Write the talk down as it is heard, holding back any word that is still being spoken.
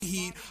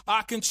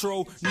I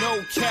control,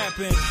 no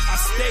capping. I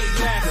stay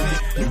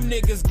laughing. You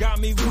niggas got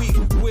me weak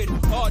with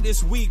all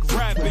this weak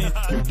rapping.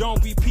 You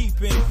don't be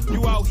peeping.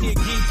 You out here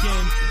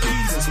geeking.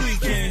 He's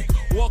tweaking.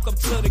 Walk up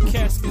to the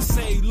casket,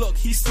 say, look,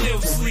 he's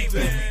still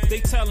sleeping.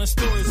 They telling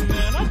stories,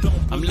 man.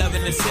 I'm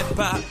loving this hip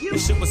hop.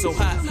 This shit was so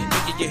hot,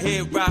 making your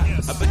head rock.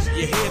 I bet you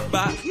your head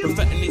bop.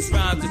 Perfecting these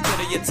rhymes until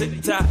they are tip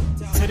top.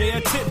 Till they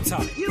are tip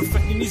top.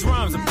 Perfecting these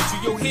rhymes, I bet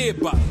you your head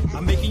bop.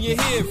 I'm making your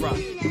head rock.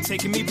 You're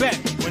taking me back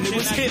when it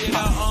was hip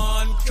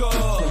hop.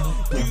 Encore.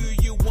 Do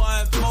you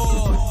want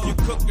more? You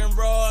cooking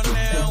raw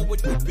now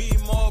with the Be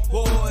More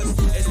boys.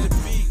 As the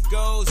beat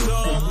goes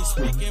on, we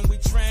speaking, we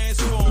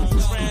transform.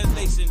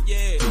 Translation,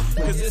 yeah.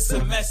 Cause it's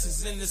a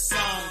message in the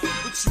song.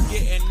 What you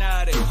getting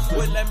out of it?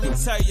 Well, let me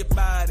tell you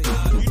about it.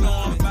 You know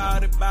I'm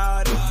about it.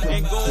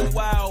 And go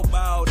wild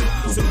about it.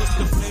 So what's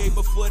the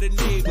flavor for the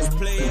neighbors,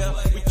 player?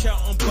 We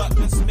counting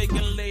buttons, making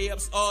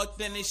layups. All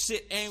thin and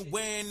shit, ain't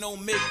wearing no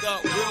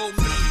makeup. Real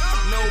me,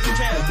 no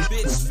cap,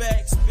 bitch,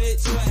 facts,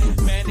 bitch.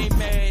 Man, they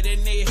mad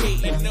and they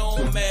hating, no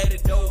matter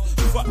though.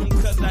 Fuck 'em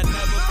cause I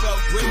never felt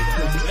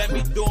greater. Let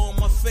me do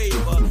 'em a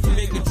favor.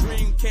 Make a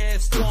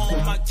Dreamcast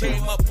form. I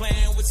came up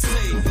playing with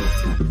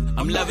Sega.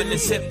 I'm loving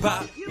this hip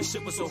hop. This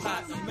shit was so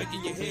hot,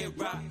 making your head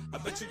rock. I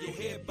bet you your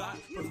head bop.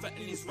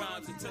 Perfecting these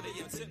rhymes until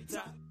they are tip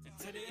top.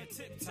 Until they are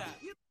tip top.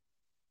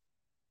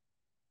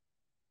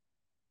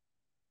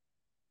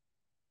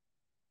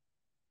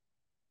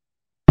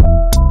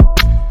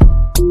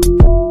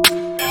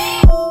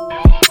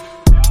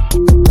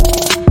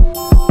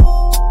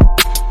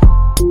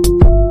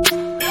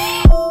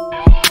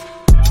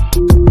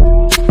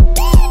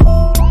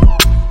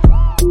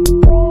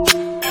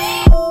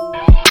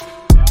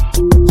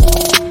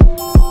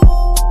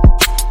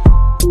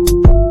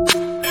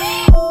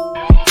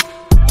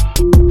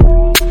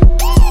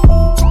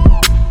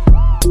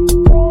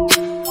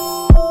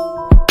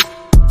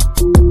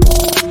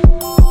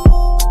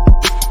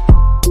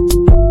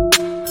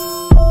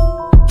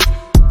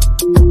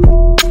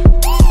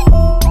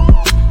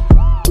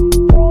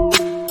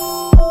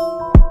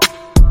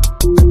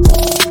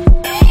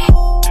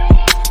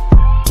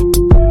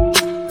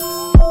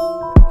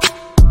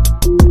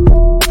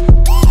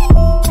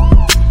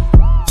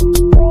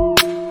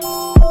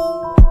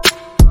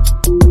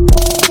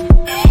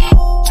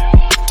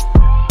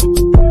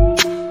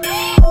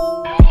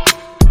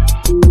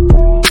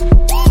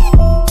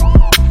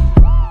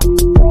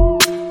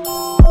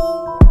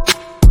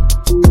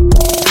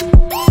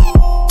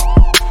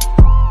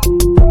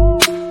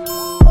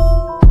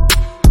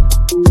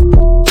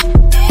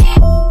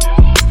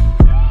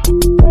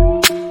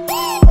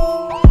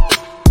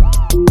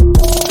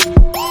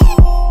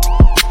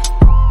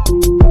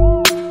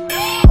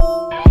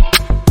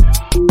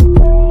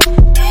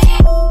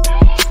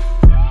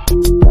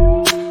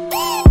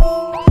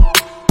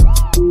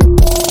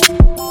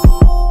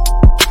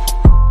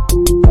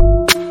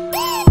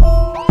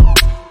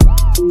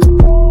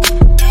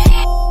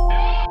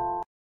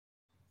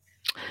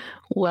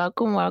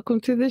 Welcome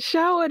to the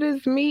show. It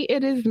is me,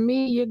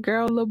 your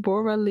girl,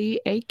 Labora Lee,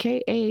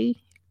 aka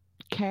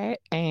Cat,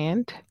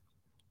 and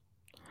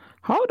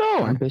hold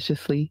on,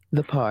 Ambitiously,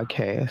 the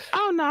podcast.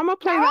 Oh no, I'm gonna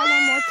play that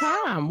one more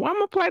time. Why I'm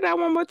gonna play that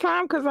one more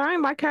time? Because I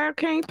ain't like how it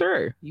came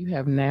through. You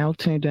have now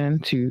tuned in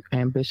to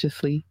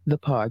Ambitiously, the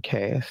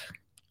podcast.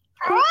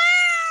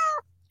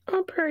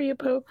 Oh, period,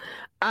 poo.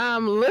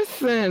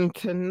 Listen,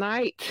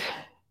 tonight,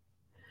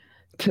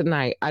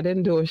 I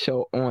didn't do a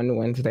show on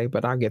Wednesday,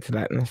 but I'll get to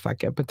that in a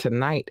second. But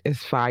tonight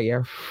is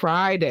Fire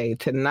Friday.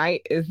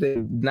 Tonight is the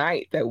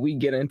night that we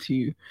get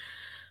into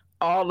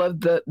all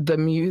of the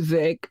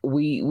music.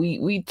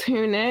 We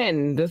tune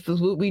in. This is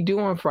what we do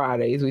on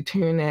Fridays. We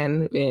tune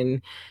in,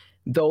 and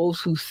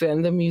those who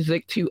send the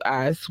music to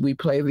us, we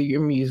play your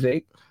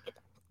music.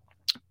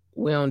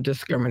 We don't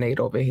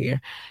discriminate over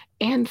here.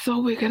 And so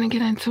we're going to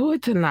get into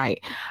it tonight.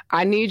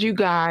 I need you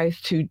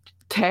guys to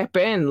tap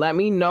in. Let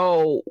me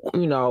know,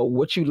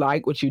 what you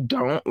like, what you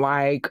don't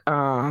like.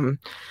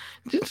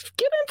 Just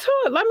get into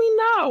it. Let me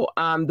know.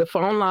 The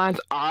phone lines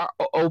are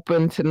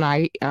open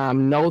tonight.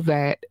 Know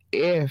that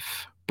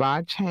if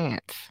by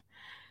chance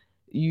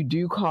you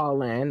do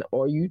call in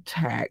or you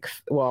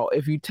text, well,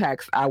 if you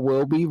text, I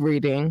will be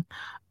reading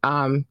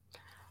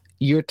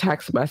your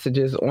text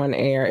messages on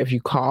air. If you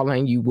call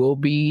in, you will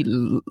be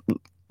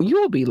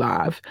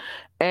live.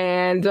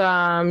 And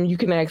you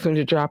can ask them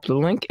to drop the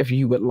link if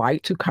you would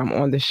like to come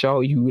on the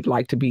show. You would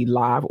like to be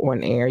live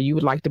on air. You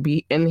would like to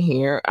be in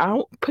here.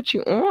 I'll put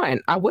you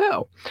on. I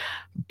will.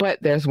 But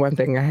there's one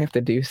thing I have to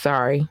do.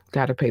 Sorry.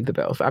 Got to pay the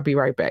bills. I'll be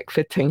right back.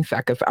 15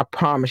 seconds. I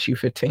promise you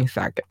 15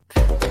 seconds.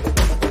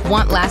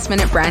 Want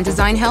last-minute brand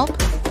design help?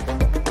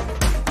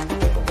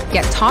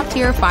 Get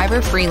top-tier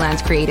Fiverr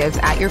freelance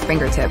creatives at your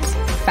fingertips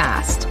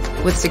fast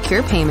with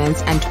secure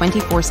payments and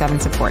 24/7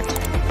 support.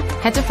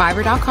 Head to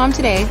Fiverr.com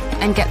today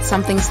and get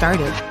something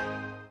started.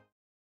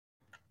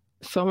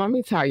 So let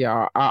me tell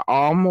y'all, I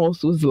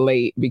almost was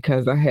late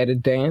because I had a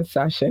dance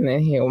session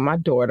in here with my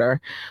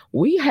daughter.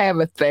 We have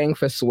a thing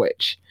for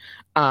Switch.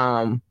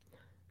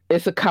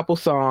 It's a couple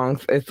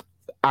songs.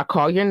 I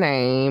Call Your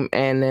Name,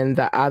 and then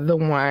the other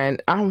one,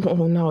 I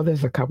don't know,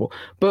 there's a couple.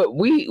 But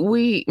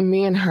me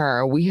and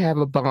her, we have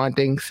a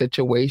bonding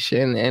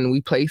situation, and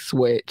we play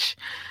Switch.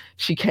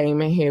 She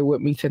came in here with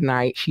me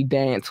tonight. She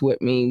danced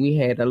with me. We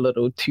had a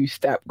little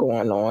two-step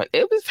going on.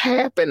 It was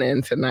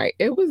happening tonight.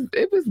 It was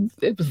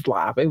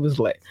live. It was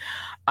lit.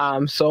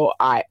 So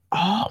I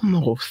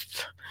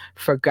almost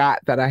forgot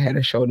that I had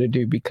a show to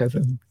do because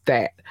of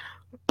that.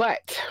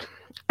 But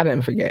I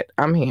didn't forget.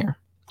 I'm here.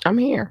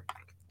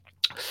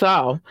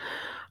 So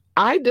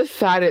I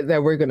decided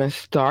that we're going to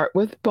start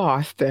with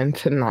Boston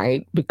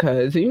tonight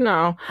because,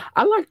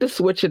 I like to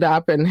switch it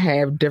up and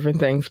have different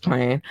things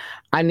playing.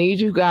 I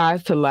need you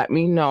guys to let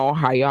me know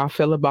how y'all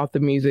feel about the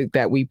music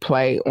that we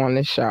play on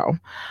the show.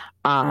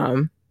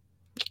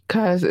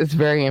 Because it's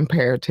very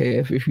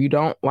imperative. If you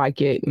don't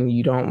like it and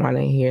you don't want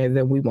to hear,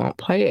 then we won't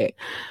play it.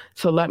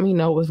 So let me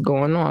know what's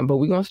going on. But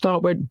we're going to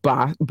start with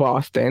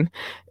Boston.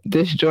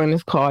 This joint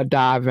is called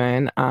Dive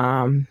In.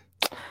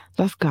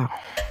 Let's go.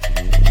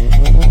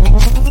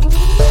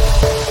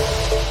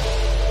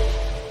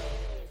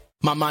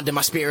 My mind and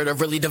my spirit are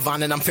really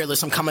divine and I'm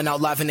fearless. I'm coming out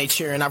live and they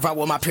cheering. I ride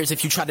with my peers.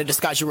 If you try to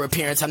disguise your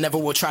appearance, I never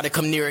will try to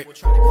come near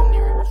it.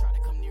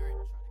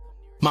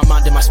 My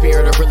mind and my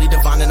spirit are really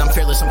divine and I'm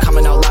fearless. I'm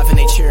coming out live and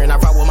they cheering. I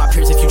ride with my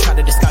peers. If you try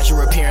to disguise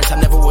your appearance, I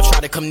never will try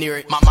to come near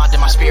it. My mind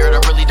and my spirit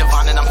are really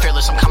divine and I'm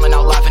fearless. I'm coming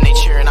out live and they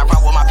cheering. I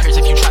ride with my peers.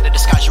 If you try to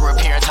disguise your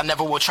appearance, I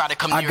never will try to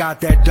come near it. I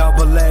got that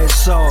double-edged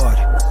sword.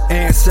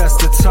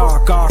 Ancestor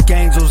talk,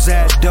 archangels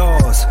at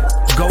doors.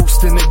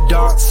 Ghost in the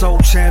dark, soul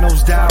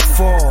channels dial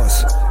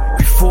fours.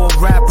 Before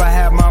rap, I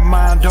had my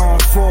mind on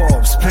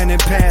Forbes. Pen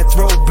and pad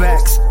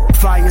throwbacks,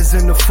 fires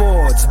in the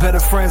Fords. Better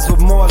friends with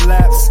more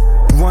laps.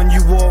 Run you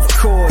off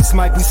course,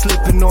 might be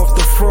slipping off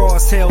the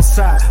frost.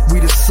 Hillside, we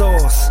the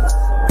source.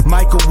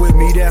 Michael with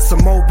me, that's a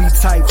Moby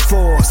type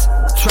force.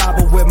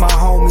 Tribal with my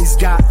homies,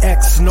 got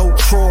X, no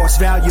cross.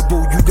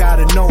 Valuable, you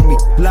gotta know me.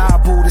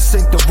 Liable to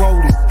sink the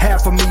rollie.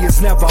 Half of me is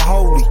never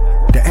holy.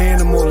 The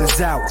animal is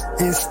out,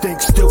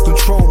 instinct still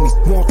control me.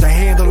 Want the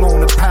handle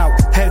on the pout,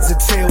 heads or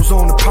tails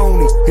on the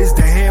pony. Is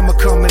the hammer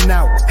coming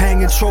out?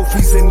 Hanging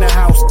trophies in the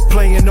house,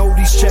 playing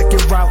oldies,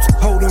 checking routes,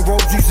 holding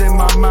rosies in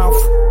my mouth.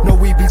 No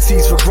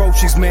EBTs for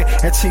groceries, man,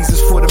 and cheeses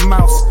for the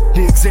mouse.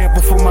 The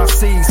example for my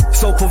seeds,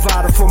 sole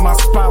provider for my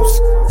spouse.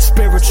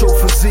 Spiritual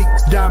physique,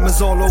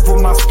 diamonds all over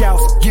my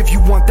scouts. Give you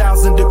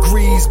 1,000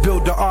 degrees,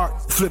 build the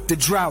ark, flip the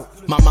drought.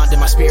 My mind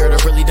and my spirit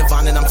are really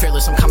divine and I'm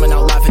fearless. I'm coming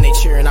out live and they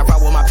cheering. I ride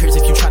with my peers.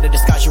 If you try to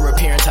disguise your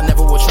appearance, I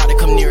never will try to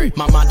come near it.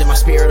 My mind and my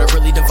spirit are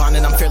really divine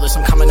and I'm fearless.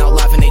 I'm coming out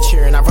live and they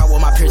cheering. I ride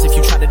with my peers. If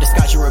you try to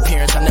disguise your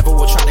appearance, I never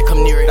will try to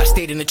come near it. I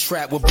stayed in the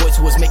trap with boys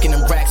who was making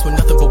them racks with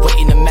nothing but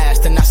waiting to mass.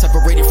 Then I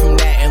separated from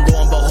that and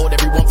lo and behold,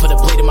 everyone put a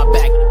blade in my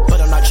back. But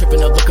I'm not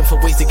tripping or looking for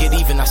ways to get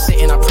even. I sit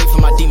and I pray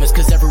for my demons,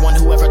 cause everyone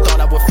who ever thought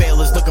I would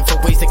fail is looking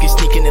for ways they can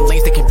sneak in and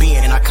lanes they can be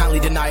in. And I kindly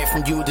deny it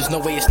from you. There's no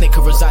way a snake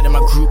could reside in my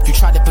group. You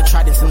tried to put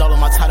tridents in all of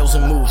my titles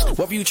and moves.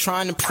 What were you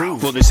trying to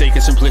prove? For the sake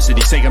of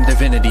simplicity, say I'm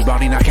divinity.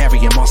 Body not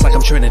carrying, moss like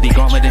I'm Trinity.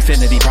 Gauntlet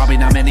infinity, probably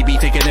not many be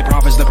thinking it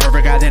proffers the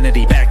perfect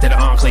identity. Back to the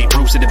enclave,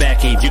 Bruce in the back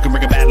cave. You can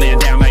bring a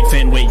badland down like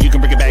Fenway. You can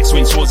bring it back,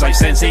 swing swords like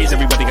senseis.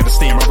 Everybody got to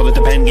stand, marvel at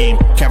the pen game.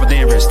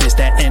 Cavalierist, this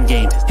that end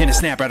game. Hit a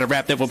snap out of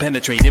rap that will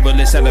penetrate. It will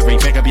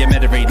accelerate, pick up your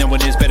meta rate. No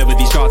one is better with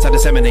these thoughts I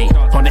disseminate.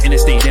 On the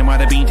interstate, and why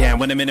the bean town.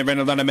 When I'm in a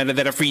rental on a meta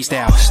that I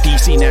freestyle. Steve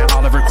C now,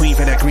 Oliver Queen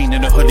for that green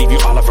in the hood, leave you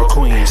Oliver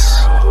Queens.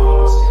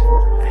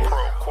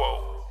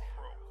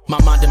 My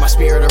mind and my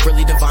spirit are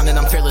really divine and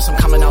I'm fearless. I'm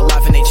coming out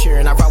live and they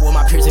cheering. I ride with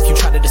my peers. If you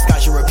try to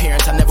disguise your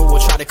appearance, I never will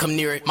try to come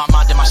near it. My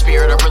mind and my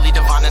spirit are really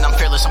divine and I'm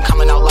fearless. I'm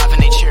coming out live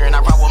and they cheering. I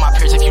ride with my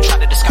peers. If you try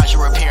to disguise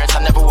your appearance,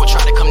 I never will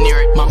try to come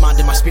near it. My mind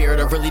and my spirit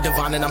are really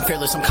divine and I'm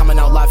fearless. I'm coming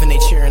out live and they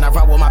cheering. I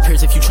ride with my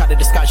peers. If you try to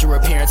disguise your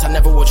appearance, I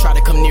never will try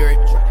to come near it.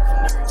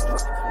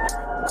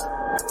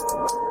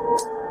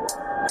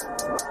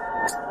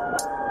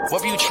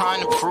 What were you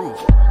trying to prove?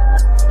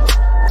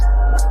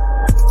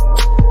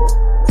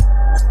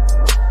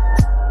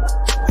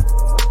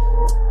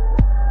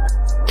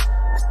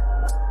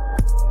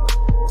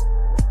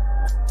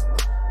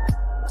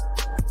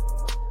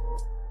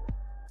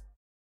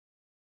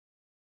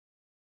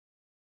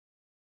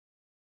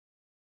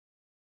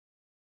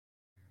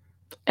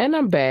 And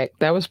I'm back.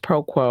 That was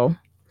Pro Quo.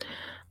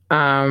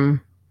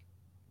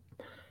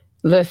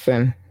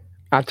 Listen,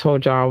 I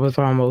told y'all I was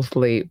almost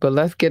late, but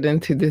let's get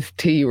into this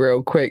tea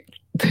real quick.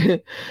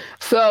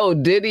 So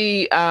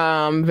Diddy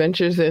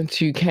ventures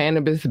into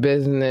cannabis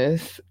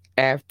business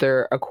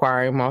after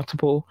acquiring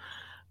multiple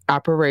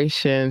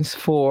operations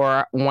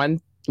for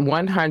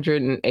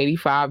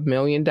 $185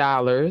 million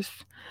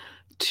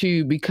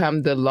to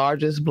become the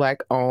largest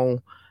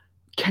Black-owned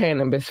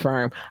cannabis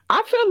firm.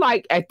 I feel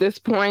like at this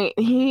point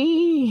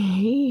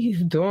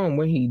he's doing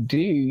what he do.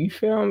 You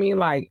feel me?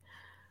 Like,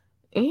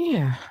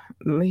 yeah,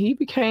 he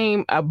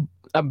became a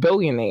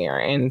billionaire,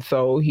 and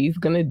so he's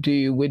gonna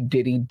do what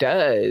Diddy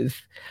does.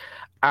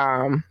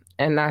 And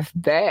that's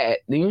that.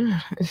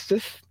 It's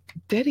just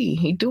Diddy.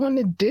 He doing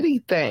the Diddy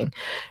thing.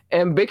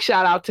 And big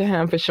shout out to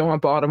him for showing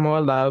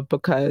Baltimore love,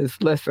 because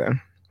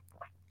listen,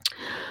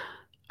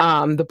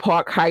 The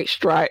Park Height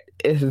strut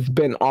has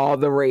been all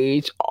the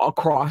rage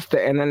across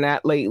the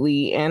internet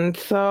lately. And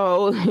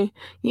so,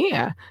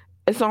 yeah,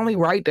 it's only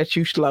right that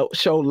you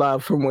show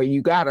love from where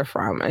you got it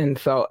from. And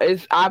so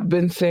I've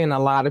been seeing a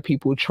lot of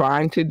people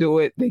trying to do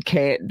it. They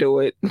can't do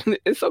it.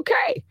 It's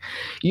okay.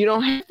 You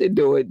don't have to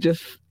do it.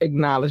 Just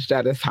acknowledge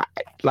that it's hot.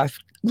 Let's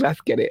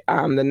get it.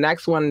 The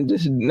next one,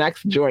 this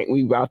next joint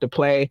we about to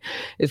play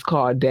is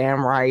called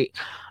Damn Right.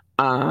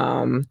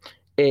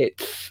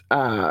 It's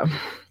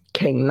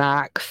King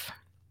Knox,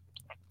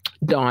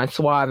 Don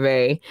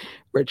Suave,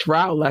 Rich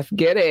Rao. Let's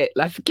get it.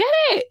 Let's get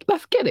it.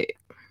 Let's get it.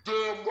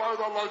 Damn right,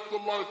 I like the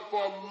life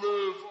I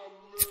live.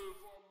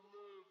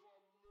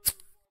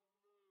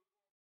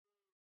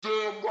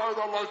 Damn right,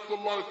 I like the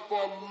life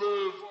I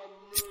live.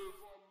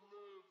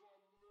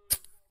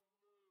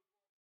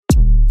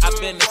 I've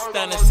been a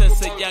stunner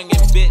since a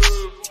youngin' bitch,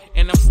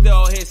 and I'm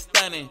still here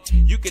stunning.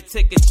 You could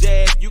take a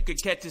jab, you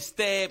could catch a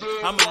stab.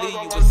 I'ma leave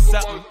you with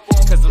something,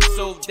 cause I'm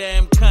so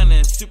damn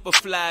cunning.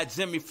 Superfly,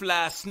 Jimmy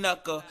Fly,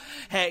 Snucker,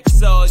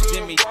 Hacksaw,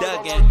 Jimmy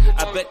Duggan.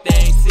 I bet they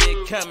ain't see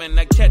it coming.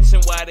 I catch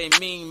 'em while they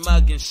mean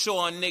mugging.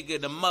 Show a nigga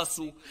the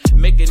muscle,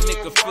 make a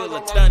nigga feel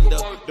the thunder,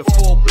 the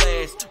full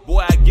blast.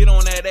 Boy, I get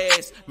on that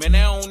ass, man,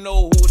 I don't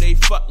know who they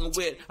fucking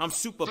with. I'm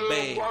super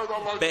bad,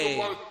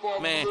 bad.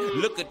 Man,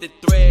 look at the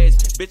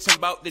threads, bitch, I'm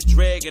about to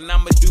drag, and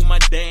I'ma do my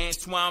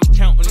dance while I'm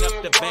counting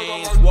up the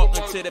bands.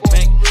 Walking to the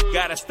bank,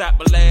 gotta stop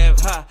and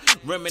laugh,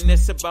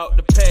 reminisce about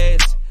the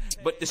past.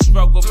 But the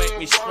struggle make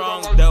me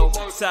strong though,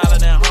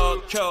 solid and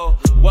hardcore.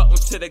 Welcome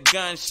to the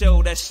gun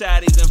show, that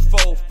shotties and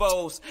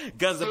fofos.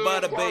 Guns of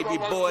butter, baby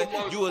boy,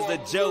 you was a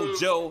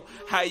JoJo.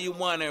 How you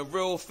want it,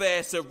 real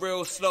fast or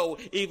real slow?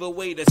 Either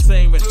way, the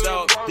same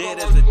result, dead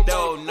as a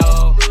dough,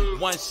 no.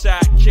 One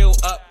shot, kill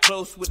up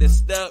close with a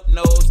stub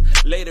nose.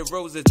 Lay the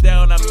roses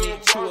down, I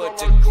meet you at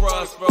the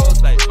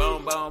crossroads. Like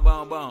boom, boom,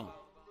 boom, boom.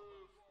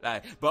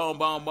 Like boom,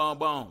 boom, boom,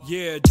 boom.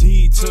 Yeah,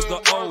 D to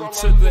the O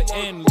to the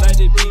N, let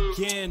it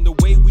begin. The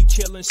way we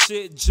killing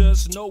shit,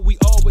 just know we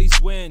always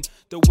win.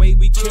 The way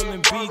we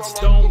killing beats,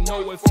 don't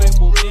know if it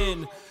will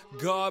end.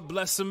 God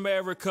bless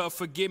America,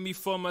 forgive me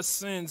for my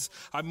sins.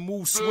 I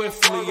move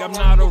swiftly, I'm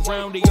not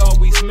around, they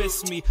always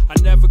miss me. I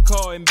never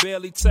call and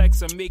barely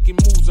text, I'm making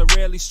moves, I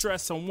rarely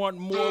stress. I want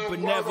more, but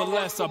never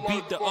less. I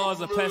beat the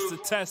odds, I pass the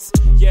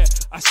test. Yeah,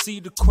 I see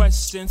the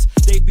questions,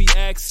 they be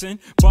asking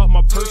about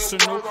my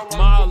personal.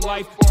 My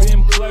life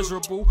been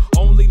pleasurable,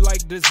 only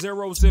like the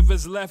zeros if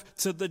it's left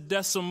to the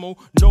decimal.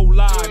 No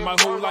lie, my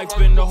whole life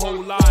been the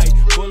whole lie.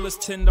 Bullets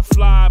tend to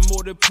fly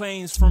more than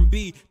planes from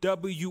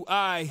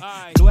BWI.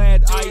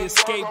 Glad I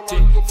escaped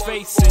it,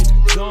 face it,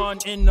 gone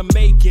in the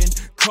making.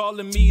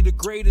 Calling me the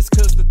greatest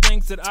cause the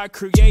things that I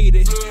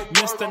created.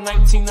 Mr.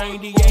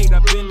 1998,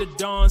 I've been the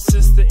Don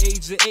since the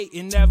age of 8.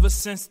 And ever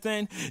since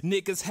then,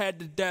 niggas had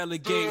to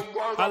delegate.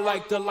 I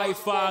like the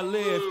life I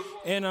live,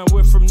 and I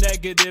went from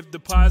negative to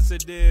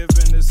positive,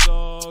 and it's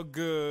all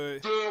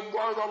good. Damn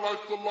right, I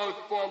like the life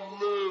I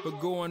live. But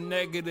going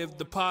negative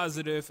to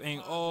positive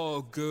ain't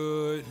all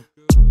good.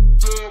 Damn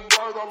right,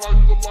 I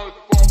like the life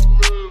I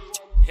live.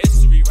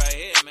 History right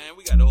here, man.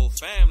 We got the whole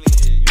family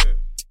here, yeah.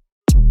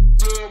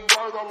 Damn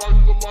right, I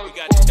like the life We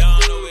got the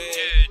Don over here,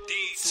 Yeah, D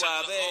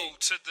Suave. to the O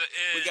to the N.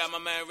 We got my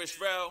man Rich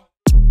Rel.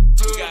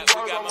 We got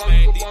my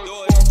man D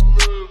Doyle.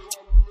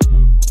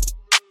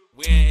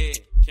 We in here,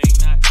 King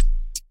Knox.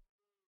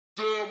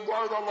 Damn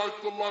right, I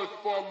like the life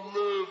I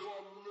live.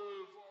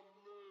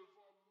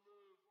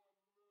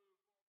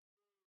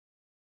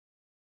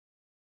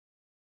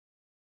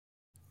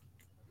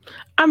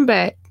 I'm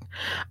back.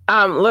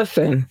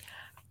 Listen,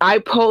 I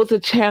pose a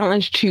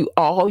challenge to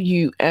all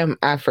you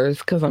MFers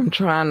because I'm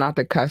trying not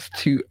to cuss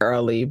too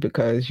early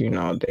because, you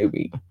know, they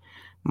be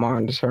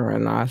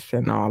monitoring us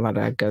and all of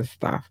that good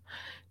stuff.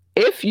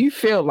 If you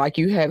feel like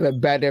you have a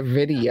better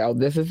video,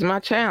 this is my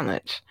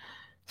challenge.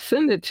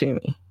 Send it to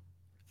me.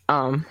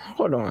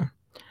 Hold on.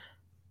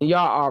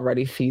 Y'all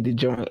already see the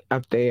joint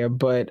up there,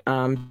 but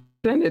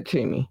send it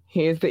to me.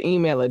 Here's the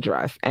email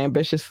address,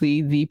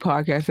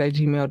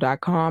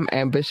 ambitiouslythepodcast@gmail.com,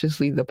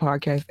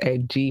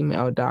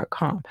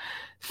 ambitiouslythepodcast@gmail.com.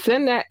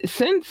 Send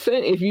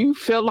if you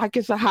feel like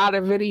it's a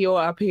hotter video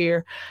up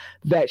here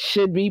that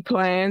should be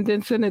planned,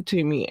 then send it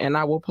to me and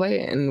I will play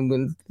it. And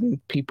when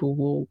people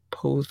will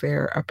pose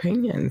their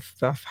opinions,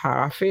 that's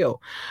how I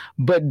feel.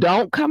 But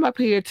don't come up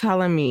here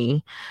telling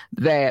me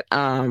that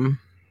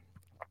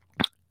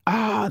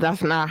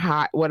that's not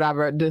hot,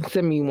 whatever. Then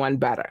send me one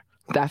better.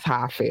 That's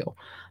how I feel.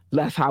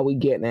 That's how we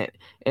getting it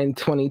in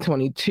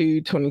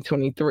 2022,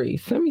 2023.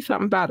 Send me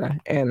something better,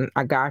 and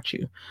I got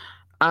you.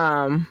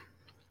 I'm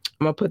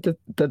going to put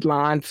the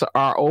lines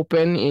are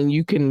open, and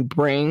you can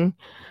bring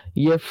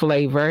your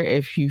flavor.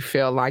 If you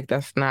feel like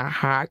that's not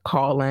hot,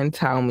 call in,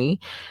 tell me.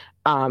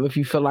 If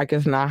you feel like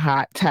it's not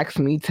hot, text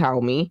me,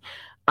 tell me.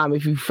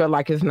 If you feel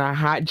like it's not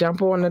hot,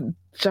 jump on,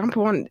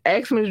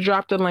 ask me to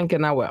drop the link,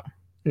 and I will.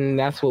 And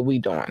that's what we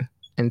doing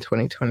in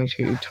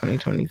 2022,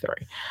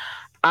 2023.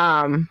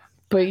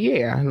 But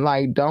yeah,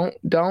 like don't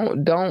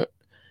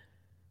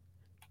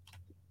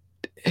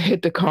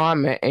hit the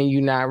comment and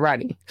you're not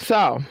ready.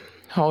 So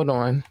hold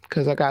on,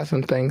 because I got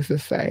some things to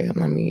say.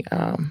 Let me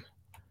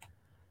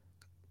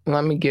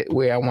get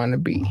where I want to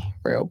be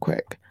real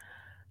quick.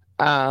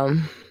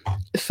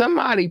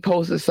 Somebody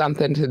posted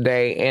something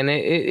today, and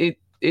it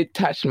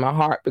touched my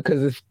heart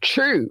because it's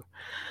true.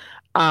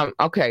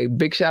 Okay,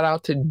 big shout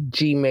out to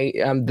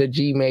the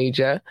G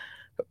Major,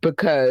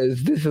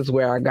 because this is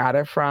where I got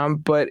it from.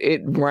 But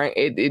it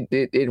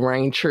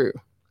rang true.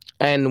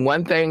 And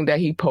one thing that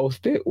he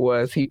posted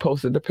was a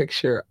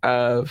picture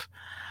of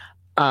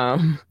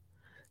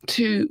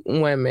two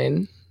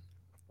women,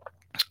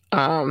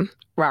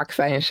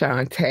 Roxanne and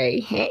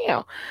Shantae.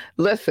 Hell,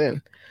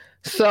 listen.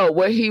 So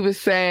what he was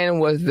saying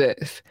was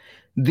this: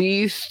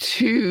 these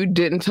two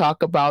didn't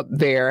talk about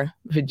their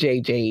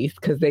vajayjays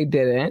because they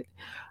didn't.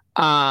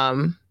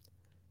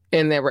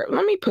 And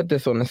let me put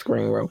this on the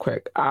screen real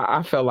quick.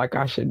 I feel like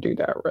I should do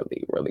that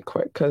really, really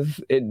quick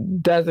because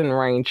it doesn't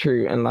ring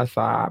true unless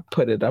I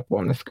put it up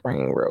on the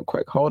screen real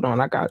quick. Hold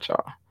on, I got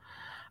y'all.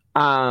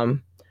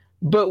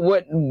 But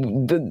what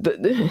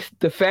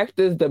the fact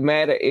is, the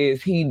matter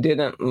is, he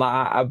didn't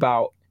lie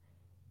about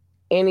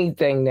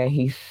anything that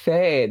he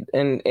said,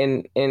 and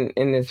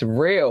it's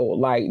real.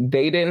 Like,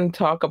 they didn't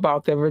talk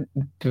about the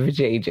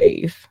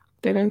vajayjays.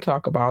 They didn't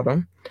talk about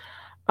them.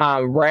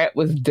 Rap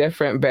was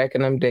different back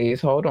in them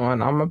days. Hold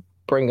on, I'm gonna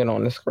bring it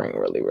on the screen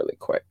really, really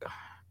quick.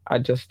 I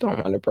just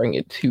don't want to bring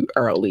it too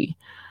early,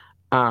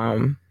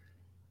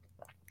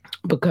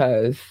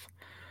 because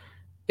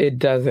it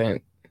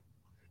don't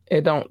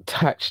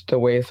touch the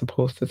way it's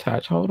supposed to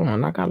touch. Hold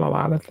on, I got a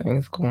lot of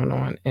things going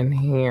on in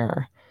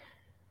here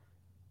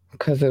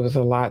because there was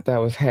a lot that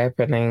was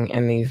happening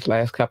in these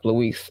last couple of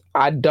weeks.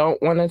 I don't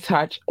want to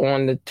touch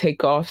on the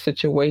takeoff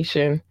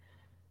situation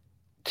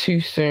too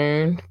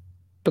soon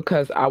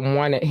because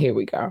here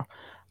we go.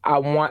 I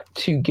want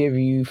to give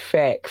you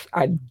facts.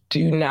 I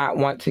do not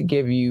want to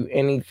give you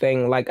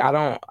anything. Like, I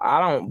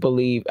don't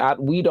believe,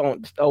 we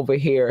don't over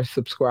here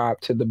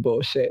subscribe to the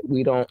bullshit.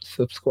 We don't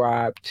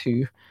subscribe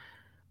to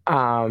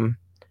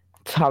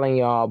telling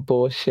y'all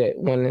bullshit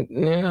when,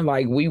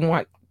 like, we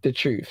want the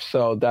truth.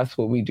 So that's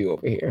what we do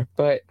over here.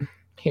 But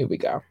here we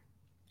go.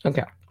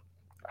 Okay.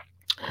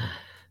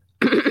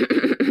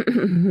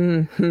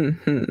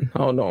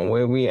 Hold on,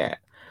 where we at?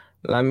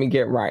 Let me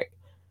get right.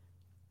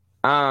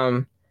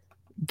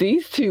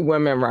 These two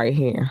women right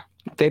here,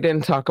 they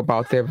didn't talk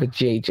about their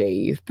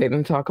vajayjays. They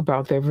didn't talk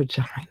about their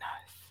vaginas.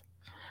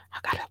 I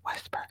gotta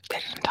whisper. They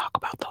didn't talk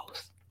about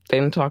those. They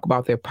didn't talk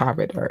about their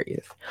private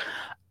areas.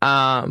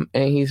 And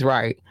he's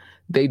right.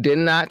 They did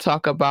not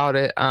talk about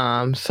it.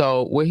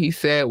 So what he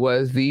said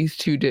was these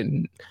two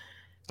didn't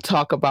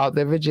talk about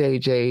their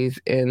vajayjays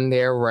in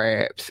their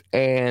raps,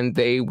 and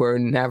they were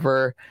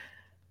never,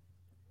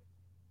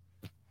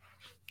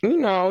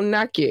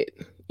 naked.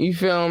 You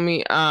feel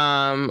me?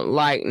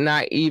 Like,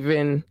 not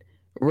even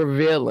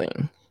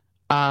revealing.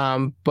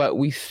 But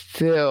we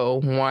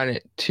still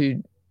wanted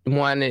to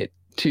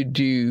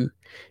do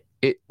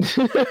it.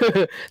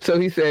 So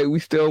he said we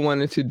still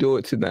wanted to do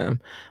it to them.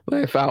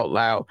 Laugh out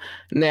loud.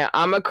 Now,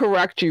 I'm going to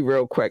correct you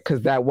real quick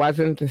because that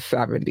wasn't the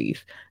 70s.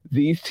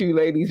 These two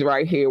ladies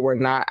right here were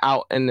not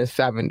out in the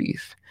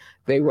 70s.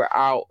 They were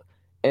out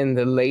in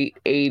the late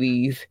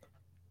 80s,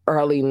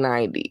 early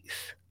 90s.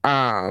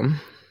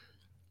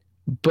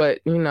 But,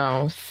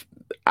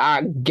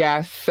 I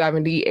guess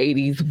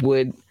 70s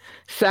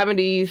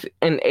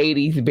and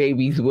 80s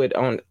babies would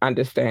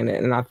understand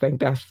it. And I think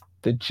that's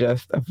the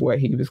gist of what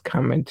he was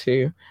coming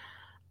to.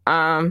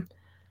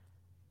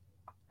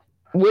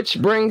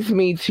 Which brings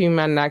me to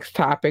my next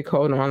topic.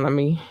 Hold on, let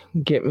me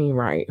get me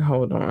right.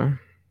 Hold on.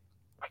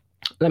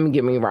 Let me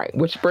get me right.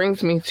 Which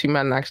brings me to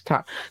my next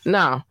topic.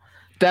 No,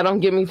 that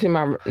don't get me to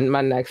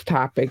my next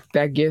topic.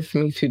 That gets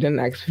me to the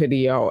next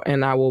video.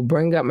 And I will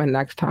bring up my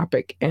next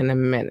topic in a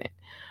minute.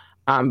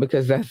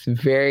 Because that's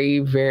very,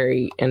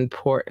 very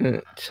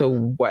important to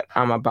what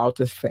I'm about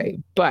to say.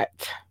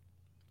 But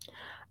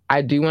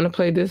I do want to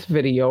play this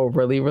video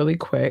really, really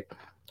quick.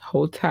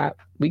 Hold tight.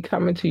 We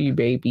coming to you,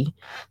 baby.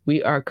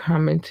 We are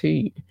coming to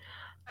you.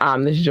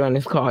 This joint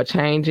is called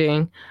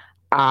Changing.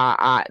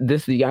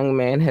 This young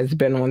man has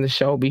been on the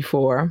show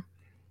before.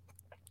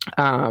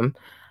 I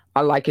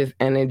like his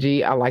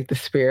energy. I like the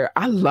spirit.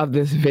 I love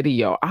this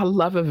video. I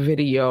love a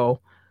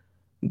video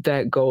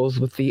that goes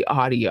with the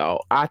audio.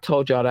 I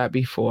told y'all that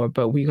before,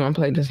 but we're going to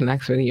play this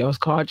next video. It's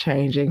called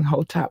Changing.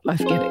 Hold tight.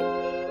 Let's get it.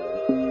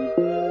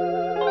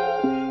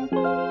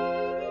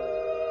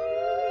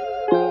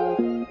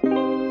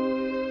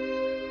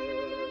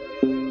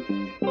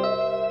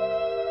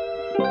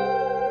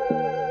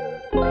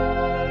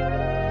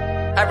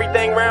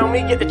 Everything around me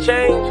get to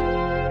change,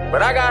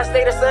 but I gotta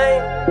stay the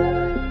same.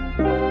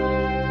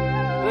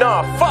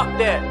 Nah, fuck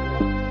that.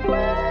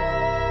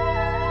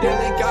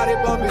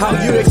 How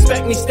you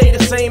expect me stay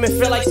the same and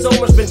feel like so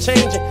much been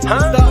changing?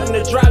 Starting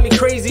to drive me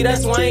crazy,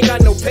 that's why I ain't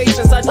got no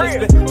patience. I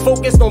just been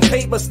focused on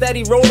paper,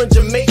 steady rolling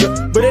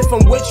Jamaica. But if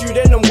I'm with you,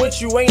 then I'm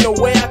with you, ain't no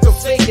way I can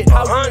fake it.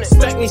 How you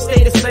expect me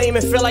stay the same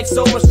and feel like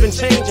so much been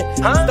changing?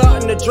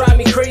 Starting to drive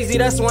me crazy,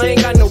 that's why I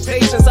ain't got no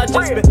patience. I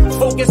just been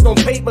focused on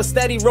paper,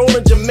 steady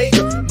rolling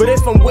Jamaica. But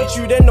if I'm with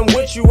you, then I'm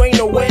with you, ain't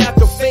no way I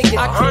can fake it.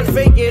 I can't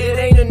fake it, it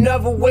ain't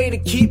another way to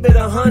keep it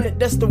 100.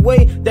 That's the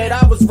way that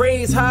I was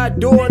raised, how I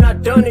do and I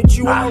done it.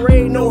 You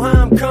already know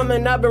how I'm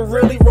coming, I've been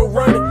really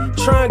running.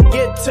 Trying to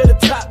get to the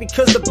top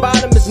because the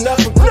bottom is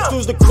nothing.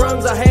 Crystals the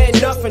crumbs, I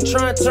had nothing.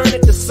 Trying to turn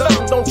it to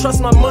something. Don't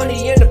trust my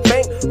money in the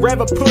bank,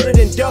 rather put it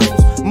in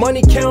duffels.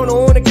 Money counter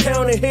on the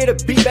counter, hit a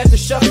beat back to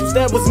shuffles.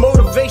 That was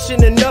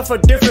motivation enough for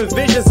different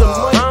visions of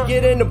money.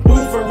 Get in the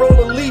booth and roll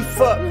a leaf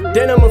up,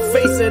 then I'ma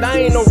face it. I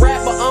ain't no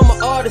rapper, I'm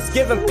an artist,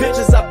 giving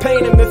pictures, I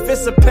paint them. If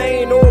it's a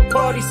pain or a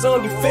party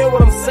song, you feel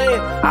what I'm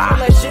saying. Feel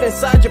that shit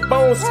inside your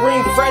bones,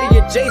 scream Freddy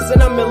or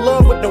Jason. I'm in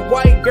love with the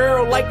white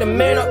girl, like the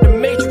man out the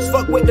Matrix.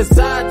 Fuck with the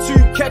side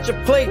to catch a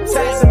plate.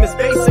 Tax him is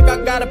basic,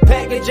 I got a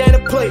package and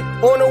a plate.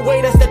 On the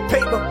way, that's that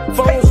paper.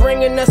 Phones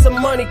ringing, that's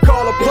some money,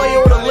 call a play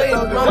or the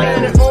label. My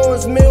man at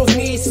Owens Mills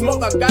needs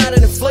smoke, I got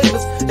it in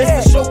flavors.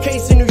 It's a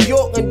showcase in New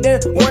York and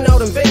then one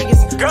out in Vegas.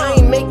 I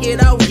ain't make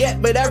it out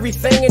yet, but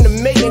everything in the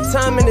making.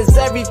 Timing is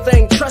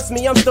everything, trust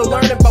me, I'm still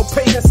learning about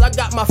patience. I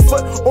got my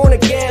foot on the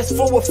gas,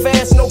 forward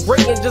fast, no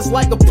braking. Just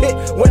like a pit,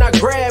 when I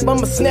grab,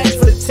 I'ma snatch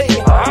for the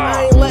ticket.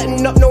 I ain't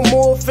letting up no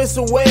more, if it's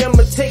away,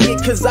 I'ma take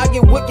it. Cause I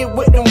get wicked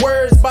with them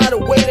words by the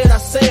way that I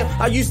say them.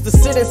 I used to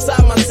sit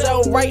inside my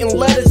cell writing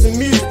letters and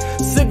music.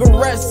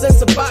 Cigarettes,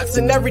 sense of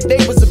boxing, every day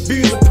was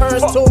abusing.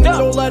 Parents told me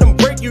don't let them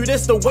break you,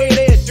 this the way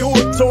they do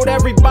it. Told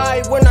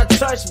everybody when I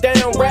touched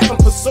down, rapping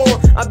for sore.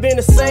 I've been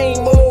the same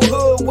old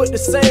hood with the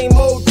same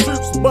old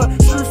troops. But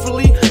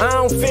truthfully, I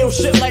don't feel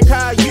shit like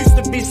how I used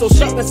to be. So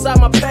stuck inside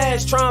my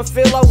past, trying to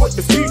feel out what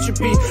the future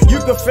be. You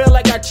can feel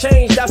like I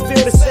changed, I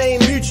feel the same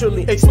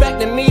mutually.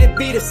 Expecting me to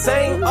be the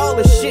same, all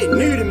this shit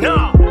new to me.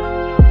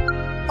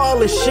 All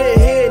this shit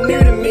here new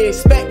to me.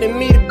 Expecting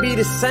me to be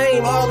the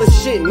same, all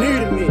this shit new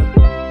to me.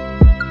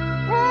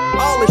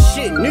 All this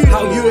shit new.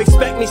 How you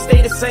expect me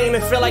stay the same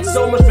and feel like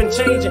so much been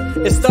changing?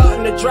 It's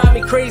starting to drive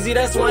me crazy,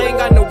 that's why I ain't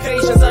got no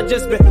patience. I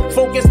just been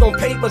focused on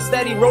paper,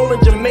 steady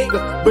rolling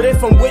Jamaica. But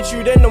if I'm with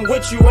you, then I'm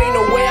with you, ain't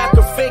no way I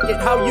can fake it.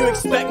 How you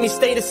expect me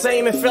stay the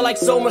same and feel like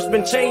so much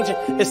been changing?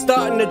 It's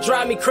starting to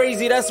drive me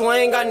crazy, that's why I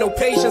ain't got no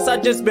patience. I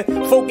just been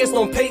focused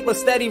on paper,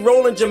 steady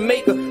rolling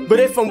Jamaica. But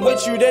if I'm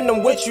with you, then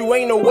I'm with you,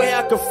 ain't no way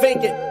I can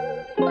fake it.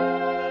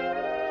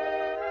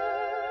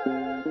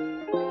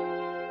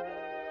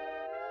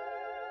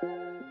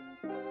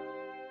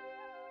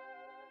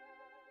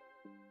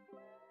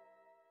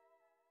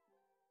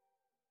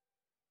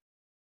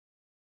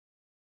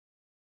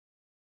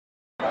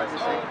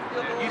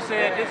 You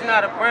said this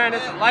not a brand,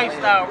 it's a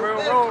lifestyle, Real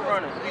Road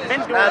Runners. We been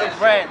doing not a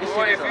brand, this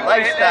shit is a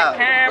lifestyle.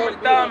 Camera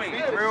dummy,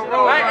 Real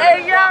Road Runners.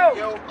 Hey yo!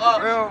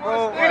 Real Road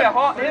Runners. We done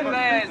hawk his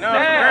ass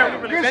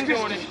down. We really been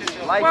doing this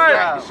shit.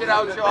 Lifestyle. This shit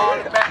out your all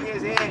in the back of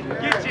his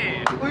head. Get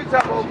you. Who you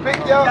talking about, Big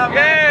Yo?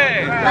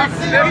 Yeah.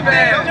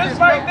 Just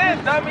like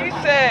this, dummy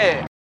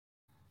said.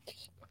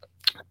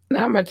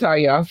 Now I'm going to tell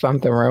y'all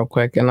something real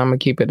quick, and I'm going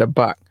to keep it a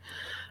buck.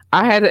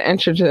 I had an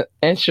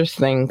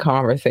interesting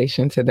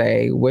conversation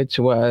today, which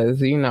was,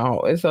 you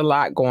know, it's a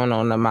lot going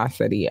on in my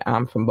city.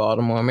 I'm from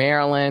Baltimore,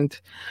 Maryland.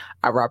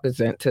 I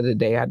represent to the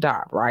day I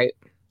die, right?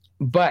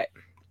 But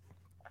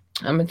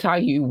I'm going to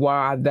tell you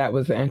why that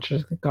was an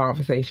interesting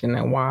conversation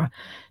and why,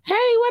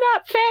 hey, what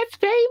up, Fats,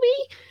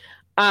 baby?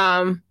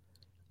 I'm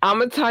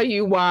going to tell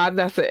you why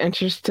that's an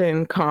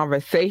interesting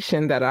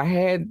conversation that I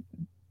had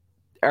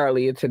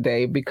earlier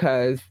today,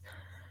 because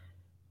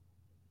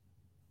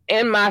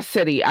in my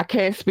city, I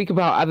can't speak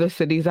about other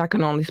cities. I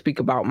can only speak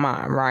about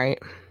mine, right?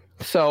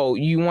 So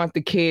you want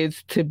the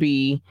kids to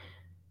be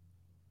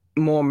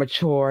more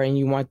mature and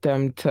you want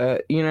them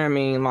to, you know what I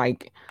mean,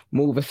 like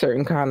move a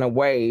certain kind of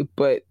way.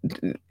 But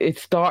it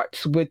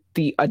starts with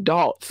the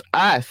adults,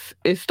 us.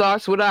 It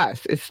starts with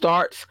us. It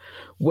starts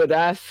with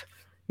us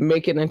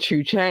making a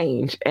true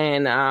change.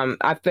 And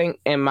I think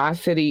in my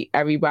city,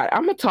 everybody,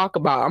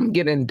 I'm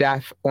getting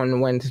deaf on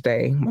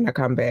Wednesday when I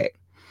come back.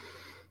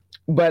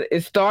 But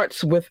it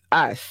starts with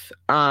us.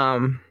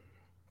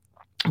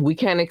 We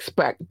can't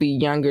expect the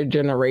younger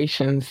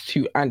generations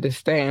to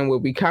understand where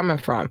we're coming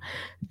from.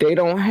 They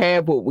don't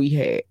have what we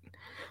had.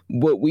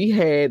 What we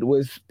had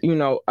was, you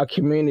know, a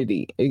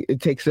community.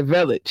 It takes a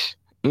village.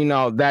 You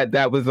know,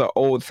 that was an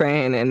old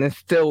saying, and it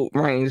still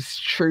reigns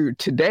true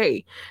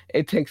today.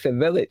 It takes a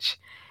village.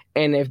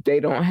 And if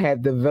they don't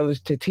have the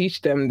village to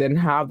teach them, then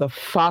how the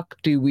fuck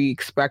do we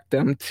expect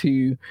them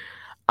to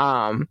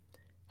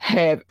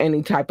have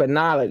any type of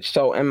knowledge?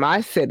 So in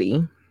my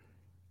city,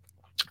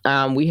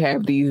 we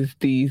have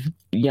these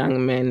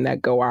young men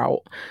that go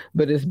out,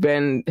 but it's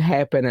been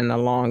happening a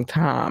long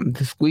time.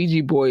 The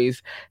Squeegee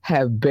Boys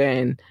have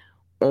been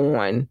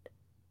on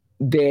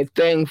their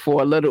thing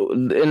for a little,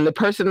 and the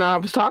person I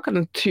was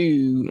talking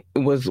to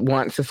was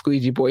once a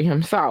Squeegee Boy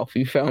himself,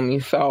 you feel me?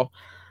 So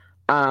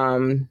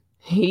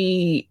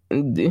he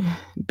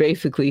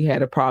basically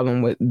had a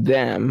problem with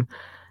them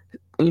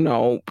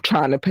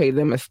trying to pay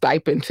them a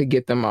stipend to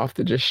get them off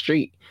the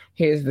street.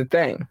 Here's the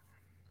thing.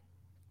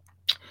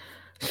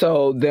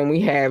 So then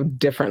we have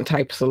different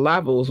types of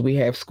levels. We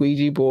have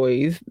squeegee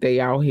boys.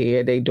 They out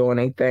here, they doing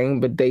their thing,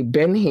 but they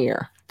been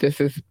here. This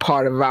is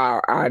part of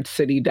our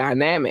city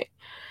dynamic.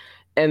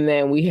 And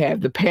then we have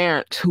the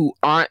parents who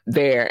aren't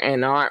there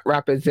and aren't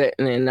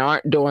representing and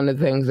aren't doing the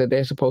things that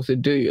they're supposed to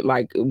do.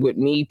 Like with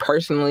me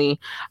personally,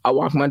 I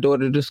walk my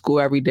daughter to school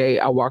every day.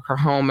 I walk her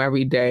home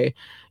every day.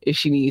 If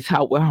she needs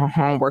help with her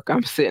homework,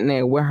 I'm sitting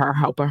there with her,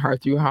 helping her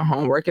through her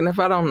homework. And if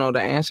I don't know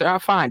the answer, I'll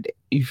find it.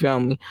 You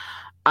feel me?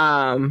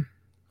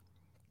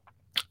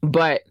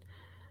 But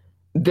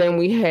then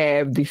we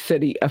have the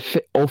city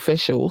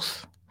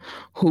officials,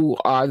 who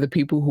are the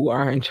people who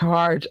are in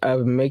charge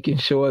of making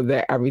sure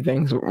that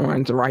everything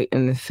runs right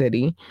in the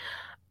city.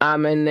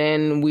 And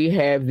then we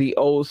have the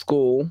old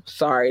school,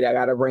 sorry, I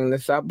got to bring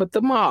this up, but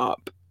the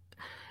mob.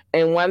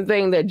 And one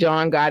thing that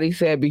John Gotti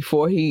said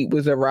before he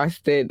was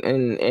arrested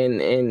and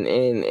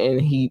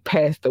he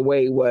passed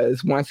away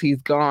was, once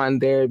he's gone,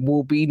 there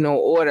will be no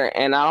order.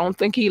 And I don't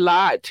think he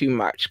lied too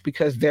much,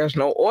 because there's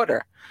no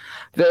order.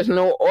 There's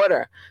no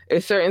order.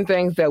 It's certain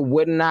things that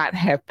would not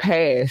have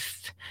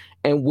passed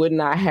and would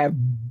not have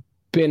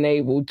been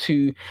able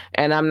to,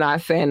 and I'm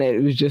not saying that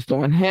it was just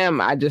on him.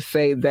 I just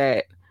say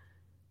that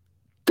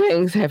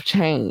things have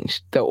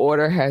changed. The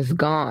order has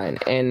gone.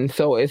 And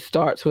so it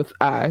starts with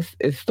us.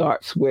 It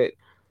starts with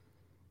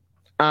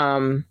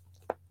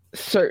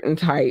certain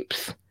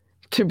types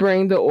to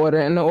bring the order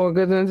and the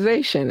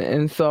organization.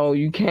 And so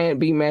you can't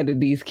be mad at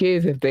these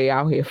kids if they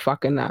out here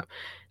fucking up.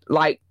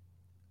 Like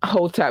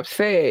Hotep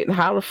said,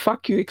 how the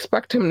fuck you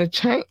expect him to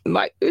change?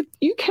 Like,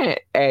 you can't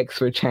ask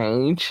for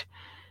change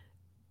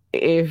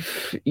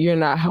if you're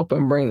not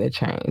helping bring the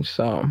change.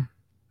 So,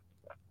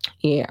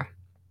 yeah.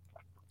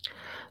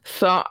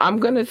 So I'm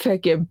going to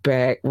take it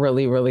back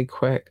really, really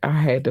quick. I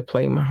had to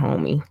play my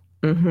homie.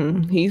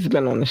 He's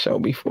been on the show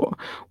before.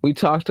 We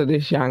talked to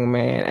this young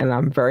man, and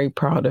I'm very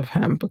proud of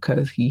him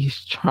because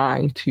he's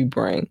trying to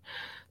bring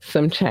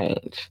some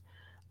change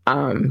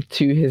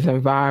to his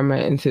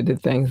environment and to the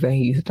things that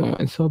he's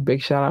doing. So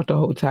big shout out to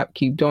Hotep.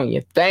 Keep doing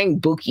your thing,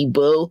 Bookie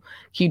Boo.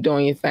 Keep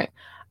doing your thing.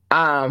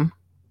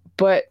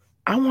 But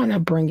I want to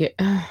bring it.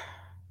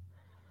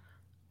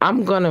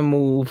 I'm going to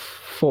move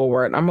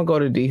forward. I'm going to go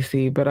to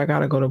DC, but I got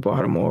to go to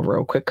Baltimore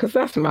real quick because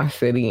that's my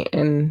city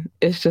and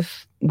it's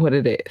just what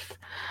it is.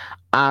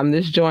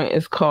 This joint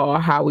is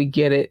called How We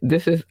Get It.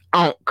 This is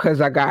Onk because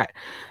I got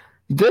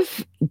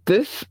this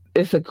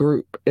is a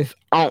group. It's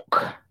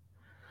Onk.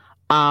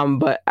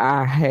 But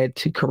I had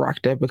to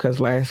correct it because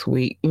last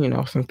week,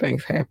 some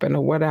things happened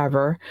or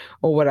whatever.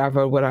 But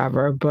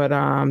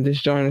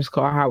this joint is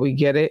called How We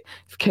Get It.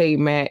 It's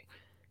K-Mac,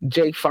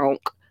 J-Funk.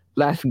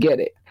 Let's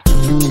get it.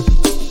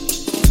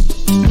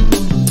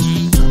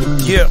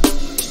 Yeah.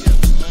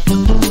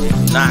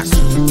 Nice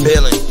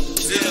feeling.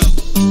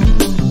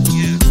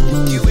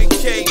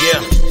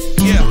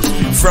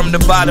 From the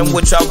bottom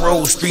which I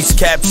rose, streets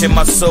capture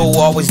my soul.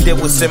 Always did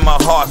what's in my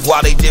heart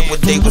while they did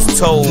what they was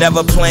told.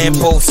 Never playing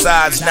both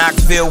sides,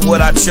 Knoxville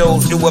what I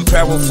chose. New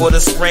apparel for the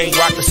spring,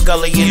 rock the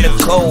Scully in the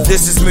cold.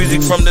 This is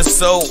music from the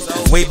soul,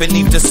 way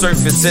beneath the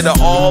surface. It'll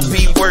all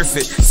be worth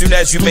it, soon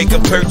as you make a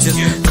purchase.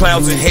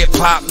 Clowns and hip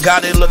hop,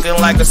 got it looking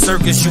like a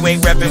circus. You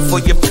ain't rapping for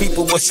your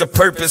people, what's your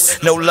purpose?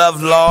 No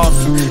love lost,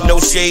 no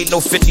shade, no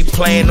 50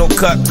 plan, no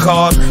cut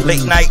cards.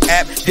 Late night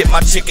app, dip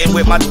my chicken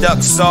with my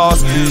duck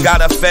sauce.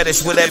 Got a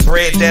fetish with that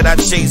bread that I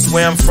chase.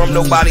 Where I'm from,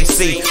 nobody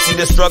see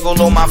the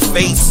struggle on my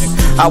face.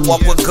 I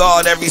walk with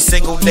God every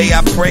single day.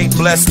 I pray,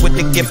 blessed with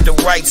the gift of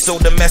right, so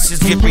the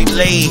message get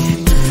relayed.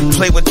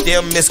 Play with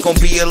them, it's gonna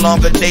be a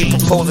longer day.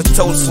 Propose a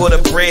toast for the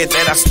bread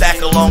that I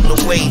stack along the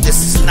way. This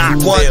is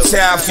Knoxville. One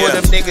time for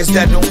them niggas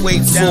that don't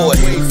wait for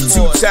it.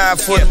 Two time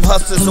for them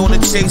hustlers on the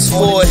chase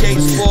for it.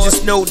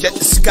 Just know that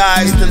the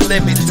sky's the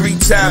limit. 3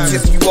 times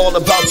if you all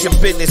about your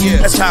business.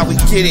 That's how we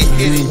get it.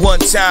 One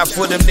time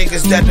for them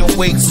niggas that don't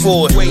wait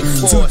for it.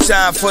 2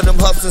 times for them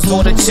hustlers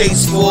on the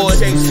chase for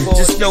it.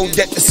 Just know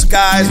that the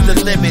sky's the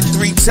limit.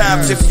 3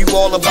 times if you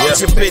all about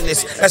your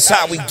business. That's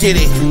how we get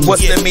it.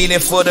 What's the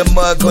meaning for the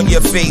mug on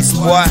your face,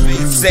 boy?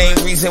 Same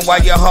reason why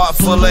your heart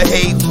full of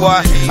hate,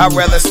 boy. I'd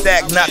rather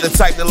stack, not the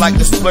type that like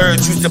to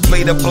splurge. Used to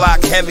play the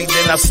block heavy,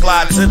 then I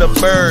slide to the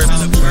birds.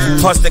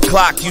 Punch the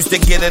clock, used to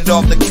get it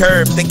off the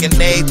curb. Thinking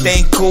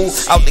everything cool,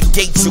 out the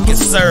gate you can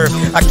serve.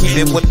 I keep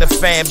it with the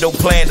fam, don't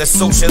plan to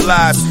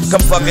socialize.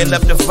 Come fucking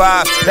up the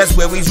vibe, that's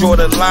where we draw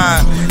the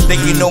line.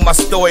 Think you know my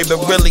story, but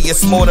really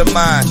it's more than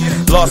mine.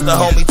 Lost the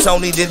homie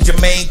Tony, then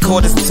Jermaine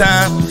caught his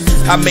time.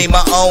 I made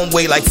my own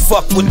way, like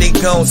fuck what they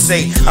gon'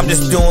 say. I'm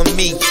just doing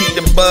me, keep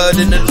the bud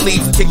in the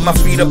leaf. Kick my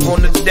feet up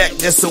on the deck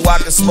just so I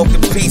can smoke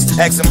in peace.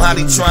 Ask them how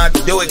they tryin'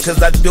 to do it,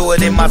 cause I do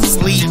it in my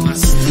sleep.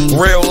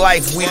 Real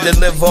life, we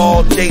deliver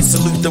all day.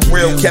 Salute the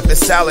real, kept it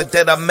solid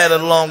that I met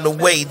along the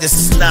way. This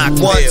is not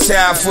one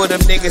time for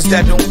them niggas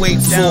that don't wait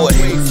for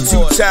it.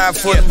 2 times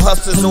for them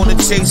hustlers on the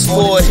chase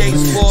for it.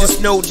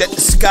 Just know that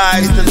the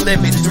sky's the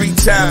limit. 3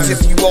 times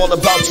if you all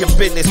about your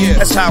business.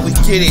 That's how we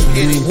get it.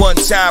 One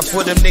time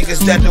for them niggas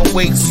that don't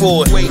wait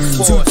for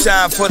it. Two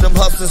times for them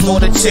hustlers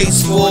on the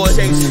chase for it.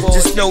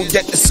 Just know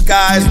that the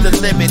sky is the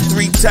limit.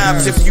 Three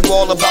times if you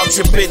all about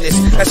your business.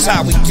 That's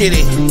how we get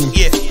it.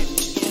 Yeah.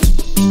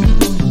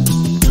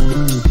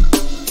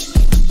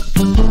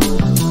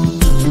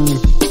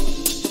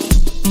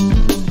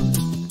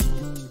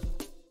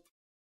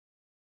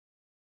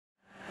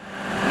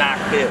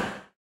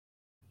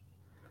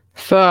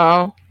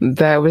 So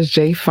that was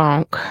J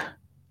Funk.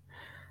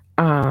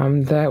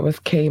 That was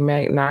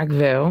K-Mac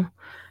Knoxville.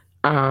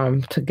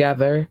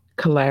 Together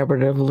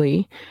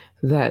collaboratively.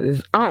 That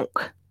is Unk.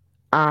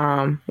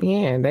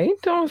 Yeah, they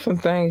doing some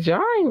things.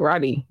 Y'all ain't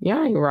ready.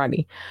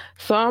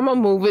 So I'm gonna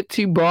move it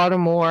to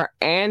Baltimore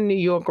and New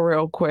York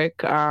real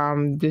quick.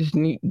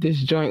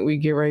 This joint we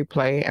get ready to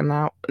play, and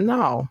I'm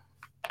gonna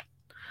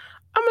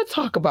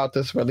talk about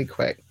this really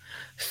quick.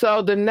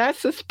 So the Nets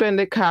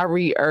suspended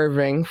Kyrie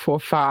Irving for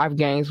 5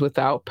 games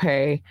without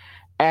pay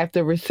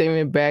after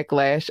receiving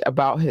backlash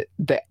about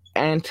the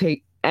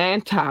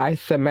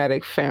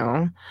anti-Semitic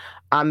film.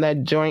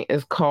 That joint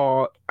is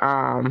called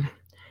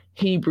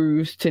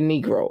Hebrews to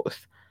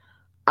Negroes.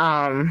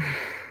 I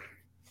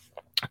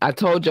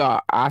told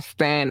y'all I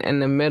stand in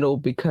the middle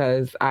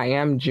because I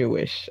am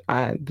Jewish.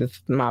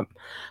 My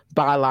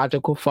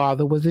biological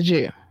father was a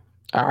Jew.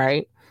 All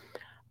right.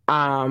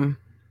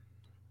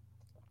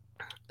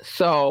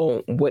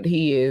 So what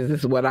he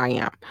is what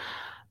I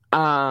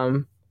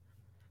am.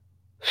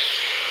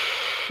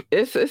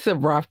 It's a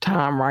rough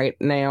time right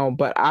now,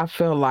 but I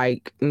feel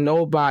like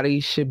nobody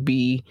should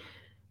be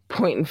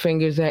pointing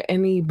fingers at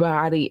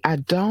anybody. I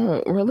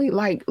don't really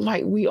like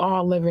we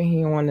all living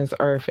here on this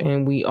earth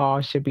and we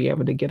all should be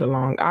able to get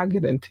along. I'll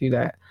get into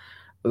that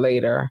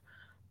later.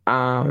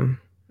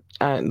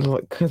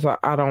 Because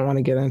I don't want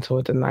to get into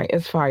it tonight.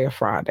 It's Fire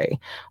Friday.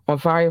 On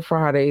Fire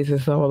Fridays,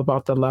 it's all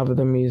about the love of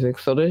the music.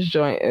 So this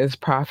joint is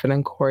Prophet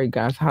and Corey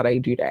Guns. How they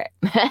do that?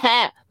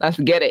 Let's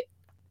get it.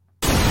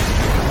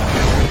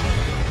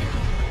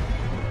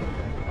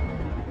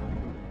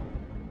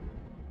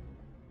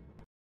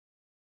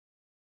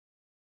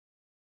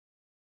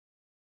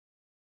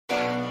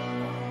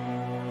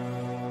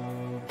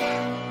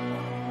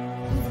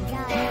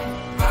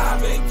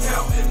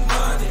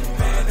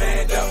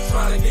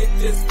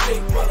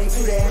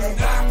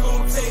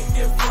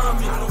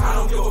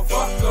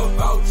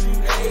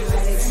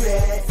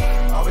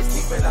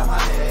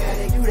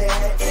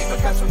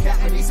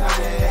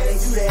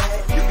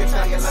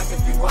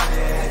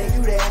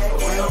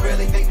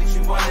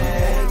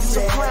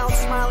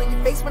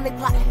 When they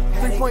plot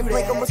 3-point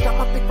blank, almost got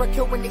my big bro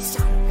killed when they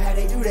shot. How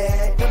they do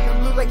that?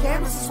 Them blue like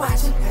cameras is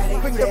watching.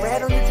 Bring the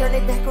rat on you, turn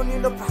it back on you,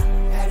 no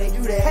problem. How they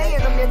do that? Paying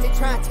them as they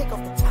try and take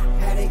off the top.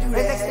 How they do that?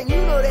 And next thing you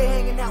know, they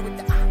hanging out with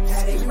the ops.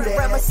 How they do that?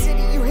 Around my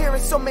city, you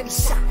hearing so many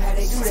shots. How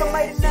they do that? Some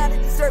might not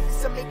have deserved it,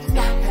 some maybe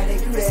not. How they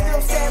do that?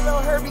 Still sad, little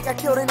Herbie got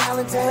killed in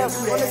Allentown.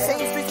 On the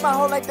same streets my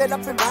whole life that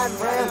up in Riding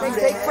Brown. They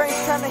fake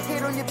friends trying to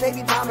hit on your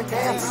baby mama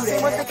down. They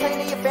want to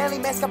claim your family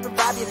mask up and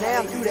rob you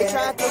now. They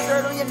try to throw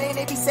dirt on your name,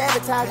 they be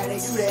sabotaging.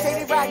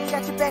 They be rocking,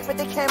 got your back, but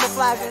they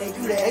camouflage.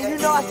 And you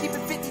know I keep it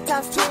 50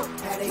 times too.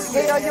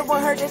 Hate all you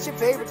want, heard that's your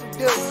favorite to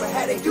do. But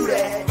how they do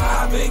that?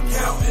 I've been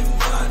counting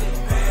money,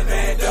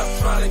 man, up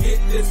trying to get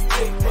this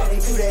paper. How they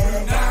do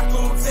that? I'm not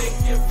gonna take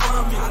it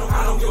from you. I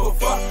don't give a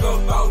fuck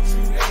about you,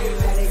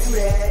 niggas. How they do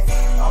that?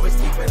 Always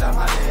keep it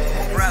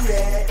 100.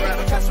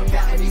 Rather catch some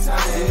cat in these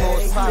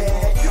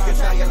hundreds. You can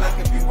try your luck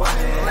if you want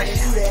it.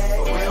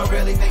 But we don't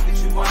really think that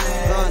you want it.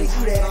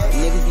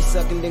 Niggas be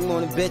sucking dick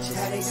on the bitches.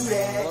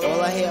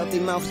 All I hear out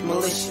their mouth is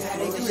malicious.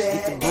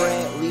 Get the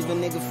bread, leave a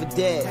nigga for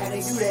dead.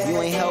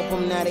 You ain't help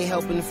them, now they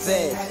helping the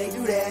feds.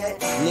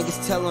 Niggas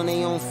tell on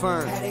they own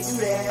firm. I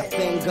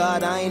thank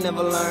God I ain't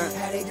never learned.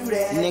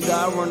 Nigga,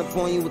 I run up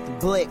on you with the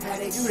blick.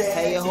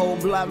 Hey, your whole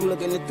block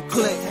looking at the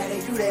click.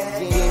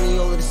 Gave me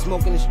all of the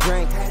smoke and this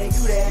drink.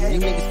 You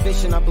niggas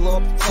fishing, I blow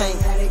up the tank.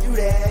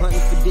 Hunting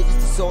for digits,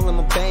 it's all in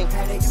my bank.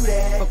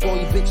 Fuck all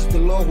you bitches, the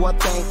Lord who I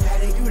thank.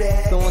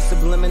 Throwing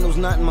subliminals,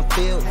 not in my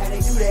field.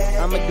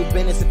 I'ma do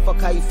business and fuck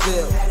how you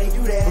feel.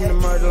 From the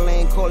murder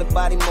lane, call it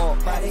body mark.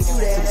 To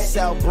the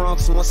South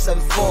Bronx,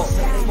 174.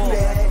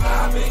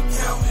 I've been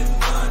counting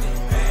money,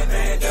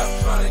 man,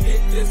 up trying to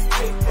get this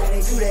paper.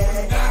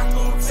 I'm not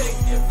gonna take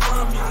it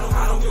from you. I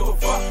don't give a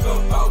fuck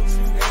about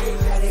you,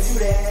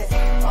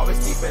 niggas. Always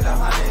keep it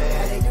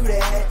 100.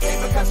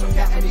 Ain't but catch some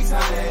cat in these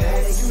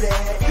hundreds. You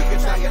can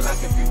try your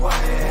luck if you want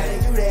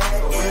it.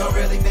 But we don't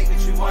really think that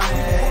you want it.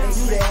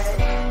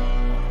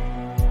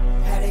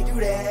 How they do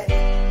that?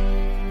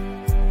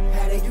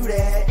 How they do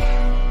that?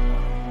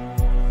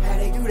 How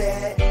they do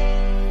that?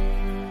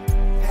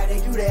 How they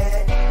do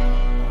that?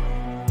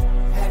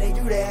 How they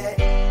do that?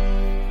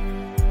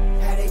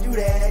 How they do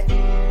that?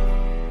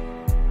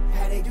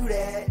 How they do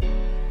that?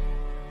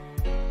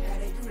 How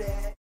they do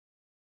that?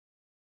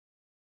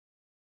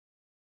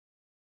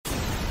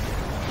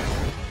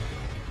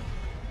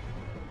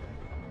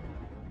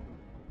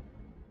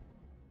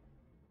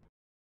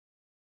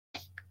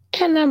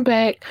 And I'm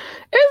back.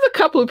 There's a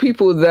couple of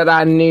people that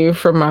I knew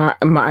from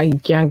my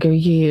younger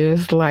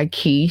years, like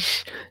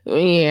Keish.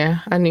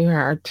 Yeah, I knew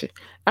her too.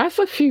 That's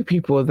a few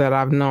people that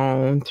I've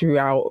known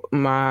throughout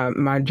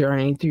my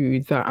journey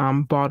through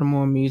the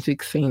Baltimore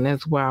music scene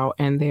as well,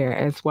 and there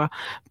as well.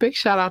 Big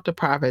shout out to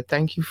Private.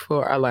 Thank you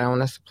for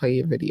allowing us to play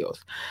your videos.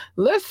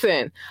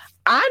 Listen,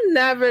 I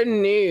never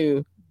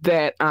knew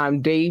that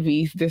Dave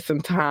East did some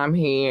time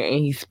here and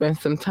he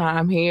spent some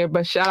time here,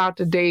 but shout out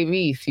to Dave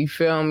East. You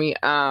feel me?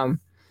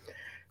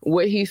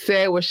 What he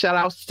said was shout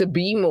outs to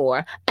Be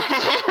More,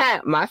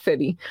 my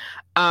city.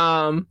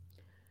 Told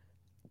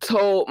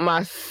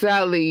my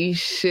celly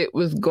shit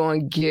was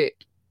going to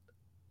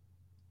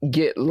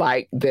get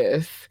like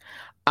this.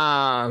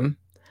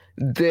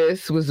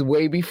 This was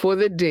way before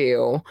the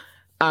deal.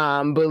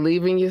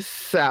 Believe in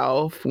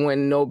yourself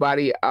when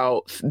nobody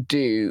else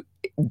do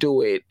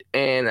it,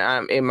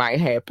 and it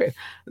might happen.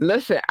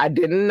 Listen, I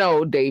didn't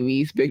know,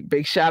 Davies.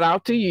 Big shout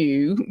out to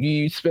you.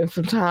 You spent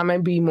some time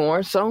at Be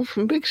More, so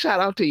big shout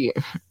out to you.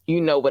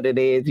 You know what it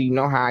is. You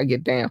know how I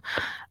get down.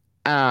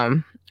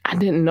 I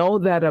didn't know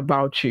that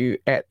about you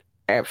at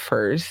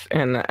first,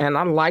 and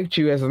I liked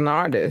you as an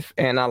artist,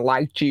 and I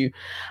liked you.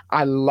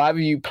 I love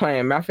you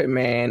playing Method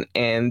Man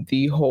and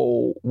the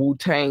whole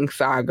Wu-Tang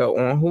saga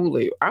on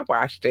Hulu. I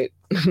watched it.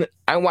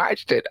 I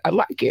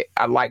like it.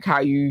 I like how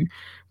you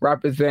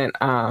represent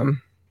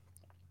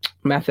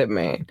Method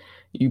Man.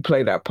 You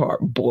play that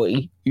part,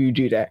 boy. You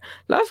do that.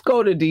 Let's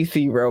go to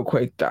DC real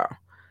quick, though.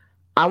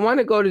 I want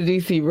to go to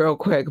DC real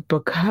quick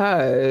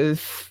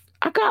because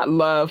I got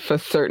love for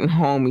certain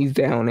homies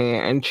down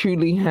there, and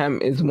Truly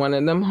Him is one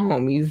of them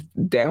homies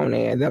down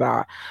there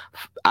that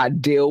I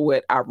deal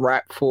with, I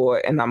rap for,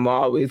 and I'm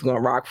always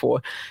gonna rock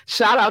for.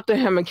 Shout out to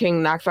him and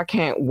King Knox. I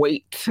can't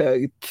wait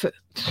to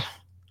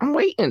I'm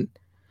waiting.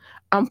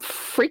 I'm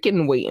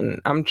freaking waiting.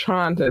 I'm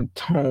trying to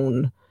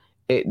tone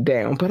it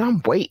down, but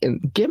I'm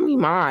waiting. Give me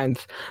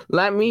mines.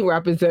 Let me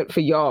represent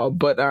for y'all.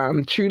 But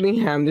Truly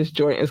Him, this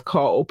joint is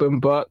called Open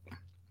Book.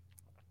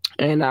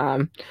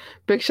 And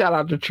big shout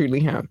out to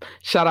Truly Him.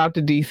 Shout out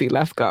to DC.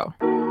 Let's go.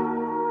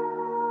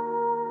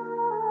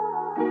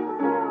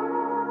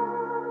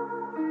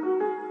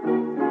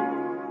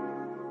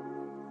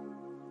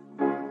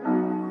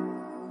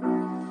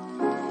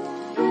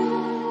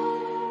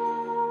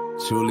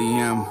 Truly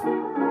Him.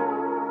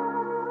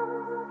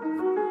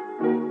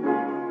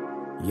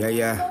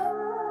 Yeah.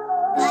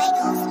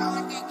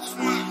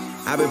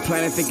 I've been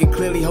planning, thinking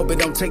clearly, hope it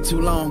don't take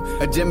too long.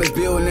 A gym is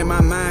building in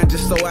my mind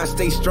just so I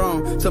stay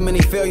strong. So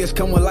many failures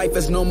come with life,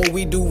 it's normal,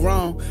 we do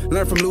wrong.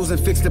 Learn from losing,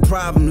 fix the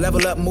problem,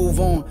 level up,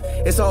 move on.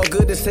 It's all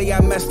good to say I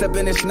messed up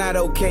and it's not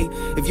okay.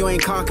 If you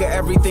ain't conquer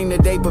everything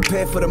today,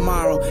 prepare for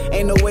tomorrow.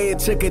 Ain't no way it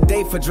took a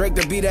day for Drake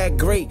to be that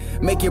great.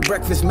 Make your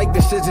breakfast, make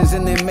decisions,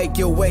 and then make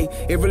your way.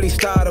 It really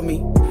startled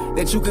me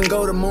that you can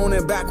go to moon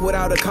and back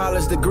without a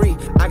college degree.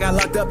 I got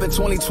locked up in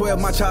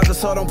 2012, my child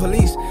assault on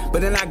police.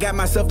 But then I got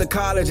myself to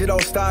college, it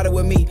all started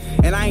with me.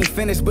 And I ain't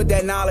finished, but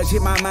that knowledge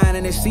hit my mind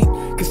in its seat.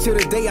 Cause till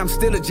today I'm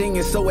still a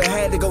genius, so it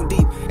had to go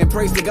deep. And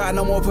praise to God,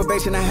 no more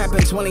probation, that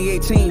happened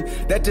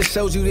 2018. That just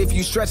shows you that if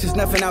you stretch, it's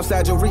nothing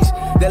outside your reach.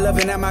 That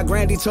loving that my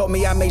grandy taught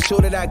me, I make sure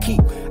that I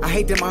keep. I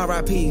hate them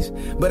RIPs,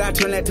 but I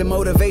turn that to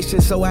motivation,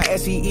 so I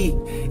SEE.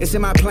 It's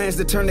in my plans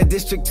to turn the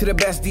district to the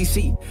best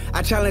DC.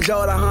 I challenge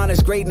all the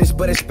harness greatness,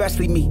 but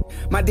especially me.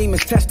 My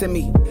demons testing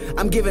me.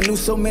 I'm giving you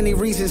so many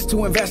reasons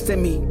to invest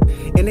in me.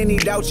 And any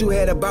doubt you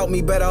had about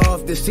me, better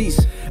off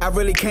deceased. I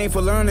really came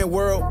for learning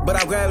world, but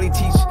I'll gladly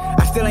teach.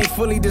 I still ain't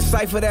fully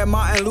decipher that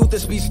Martin Luther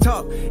speech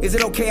talk. Is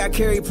it okay I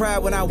carry pride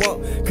when I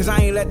walk? Cause I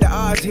ain't let the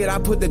odds hit, I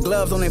put the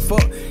gloves on and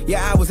fought.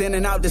 Yeah, I was in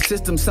and out the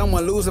system,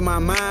 someone losing my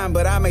mind,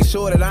 but I make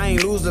sure that I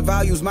ain't lose the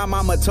values my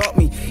mama taught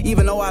me.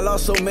 Even though I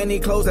lost so many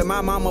clothes that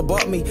my mama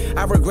bought me,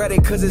 I regret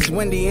it cause it's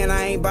windy and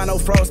I ain't buy no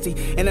Frosty.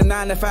 And them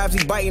 9 to 5s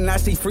be biting, I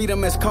see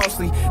freedom as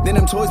costly. Then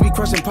them toys be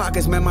crushing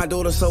pockets, man, my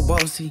daughter's so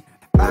bossy.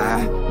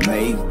 I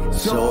make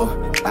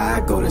sure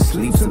I go to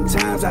sleep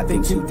sometimes. I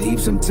think too deep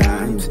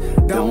sometimes.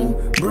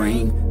 Don't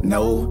bring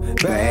no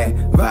bad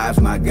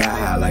vibes, my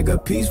guy. I like a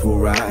peaceful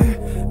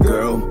ride.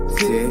 Girl,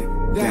 sit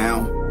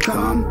down,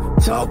 come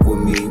talk with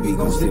me. We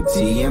gon' sip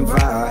tea and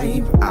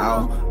vibe.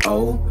 I'll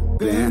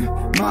open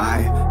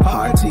my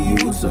heart to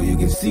you so you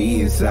can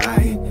see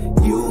inside.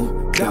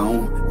 You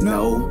don't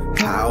know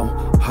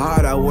how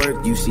hard I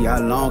work. You see how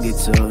long it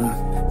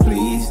took.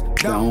 Please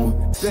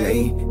don't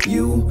say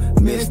you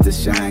missed the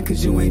shine,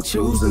 cause you ain't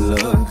choose to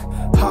look.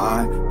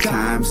 Hard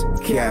times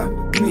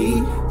kept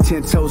me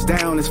 10 toes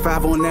down, it's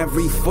 5 on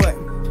every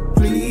foot.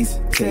 Please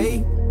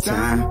take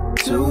time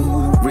to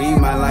read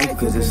my life,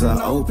 cause it's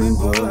an open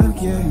book,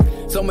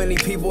 yeah. So many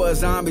people are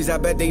zombies, I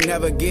bet they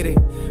never get it.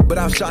 But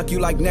I'll shock you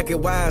like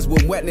Naked Wise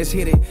when wetness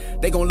hit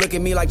it. They gon' look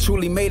at me like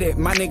Truly made it,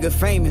 my nigga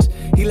famous.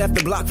 He left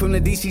the block from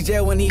the DC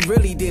jail when he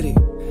really did it.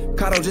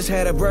 Kato just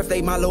had a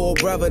birthday, my little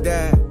brother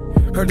died.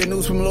 Heard the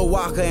news from Lil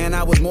Walker and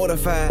I was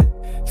mortified.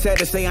 Sad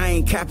to say I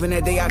ain't capping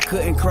that day I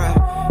couldn't cry.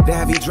 The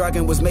heavy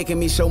drugging was making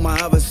me show my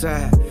other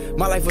side.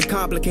 My life was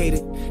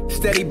complicated.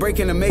 Steady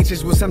breaking the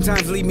matrix would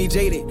sometimes leave me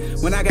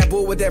jaded. When I got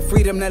bored with that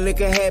freedom, that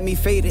liquor had me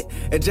faded.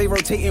 At J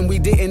rotating, we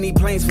didn't need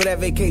planes for that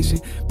vacation.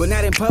 But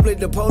not in public,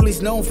 the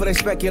police known for their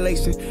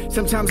speculation.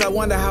 Sometimes I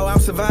wonder how I'm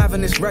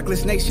surviving this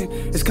reckless nation.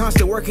 It's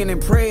constant working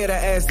and prayer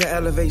that adds to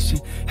elevation.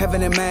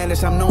 Heaven and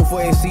madness, I'm known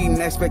for exceeding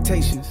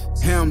expectations.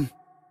 Him.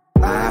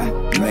 I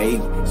make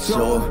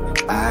sure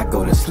I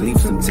go to sleep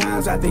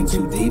sometimes. I think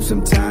too deep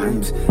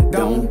sometimes.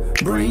 Don't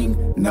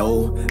bring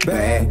no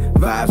bad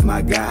vibes,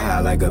 my guy.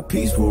 I like a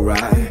peaceful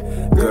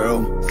ride.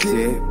 Girl,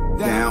 sit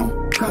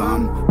down,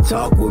 come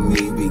talk with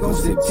me. We gon'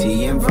 sip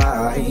tea and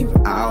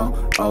vibe. I'll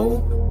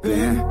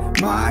open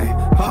my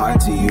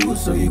heart to you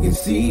so you can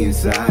see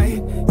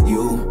inside.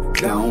 You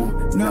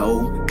don't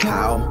know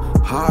how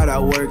hard I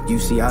work. You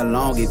see how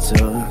long it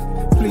took.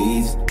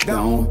 Please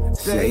don't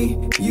say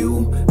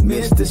you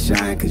missed the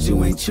shine, cause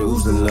you ain't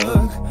choose to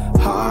look.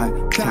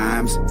 Hard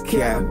times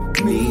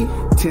kept me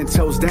 10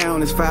 toes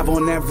down, it's 5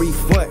 on every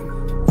foot.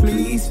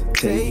 Please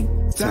take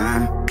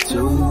time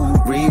to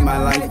read my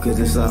life, cause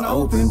it's an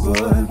open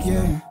book,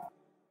 yeah.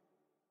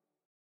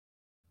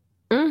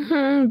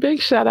 Big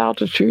shout out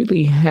to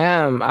Truly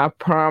Him. I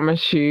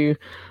promise you,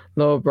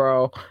 little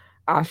bro,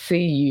 I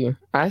see you.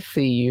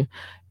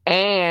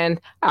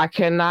 And I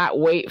cannot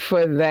wait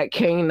for that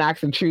King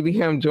Knox and Truly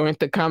Him joint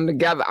to come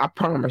together. I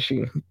promise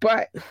you.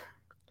 But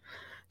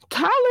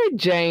Tyler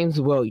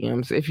James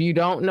Williams, if you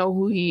don't know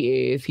who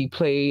he is, he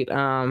played,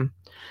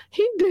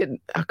 he did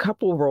a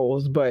couple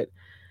roles, but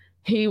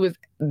he was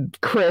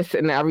Chris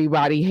in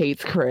Everybody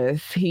Hates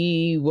Chris.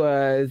 He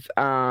was,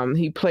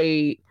 he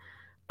played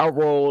a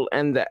role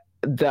in the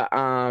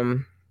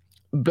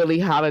Billie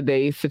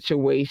Holiday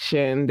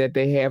situation that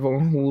they have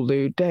on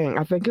Hulu. Dang,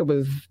 I think it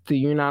was the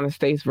United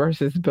States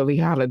versus Billie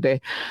Holiday.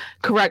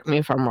 Correct me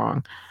if I'm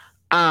wrong.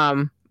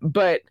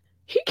 But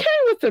he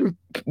came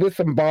with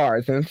some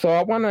bars, and so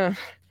I want to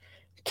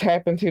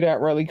tap into that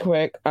really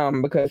quick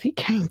because he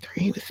came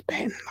through. He was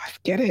spitting. Let's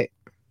get it.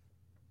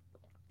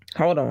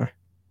 Hold on.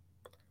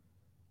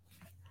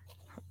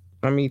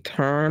 Let me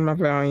turn my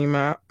volume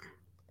up.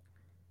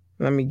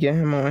 Let me get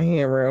him on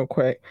here real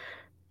quick.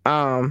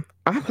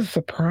 I was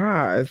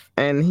surprised,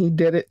 and he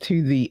did it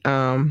to the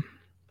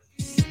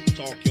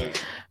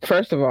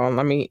First of all,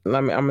 let me.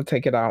 I'm gonna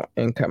take it out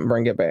and come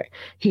bring it back.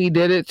 He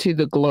did it to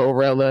the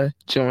Glorilla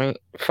joint.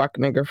 Fuck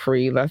nigga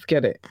free. Let's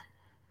get it.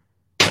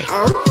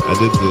 I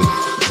did the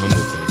humble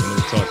thing. I'm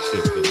gonna talk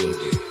shit for a little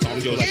bit. Talk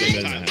your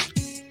shit.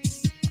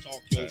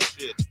 Talk your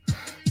shit.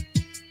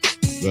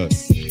 But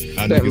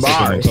I niggas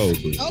sipping on cold,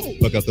 but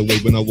fuck out the way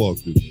when I walk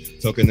through.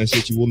 Talking that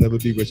shit, you will never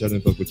be rich. I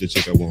didn't fuck with your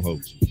chick, I won't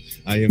hold you.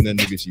 I am that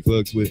nigga she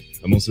fucks with.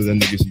 I'm also that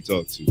nigga she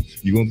talk to.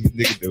 You won't get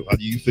nigga though. How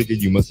do you figure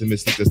you must have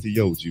missed it that's the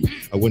owed you?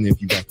 I wonder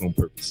if you act on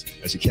purpose.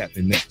 As your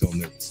captain necked on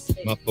nervous.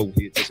 My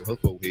forehead touching her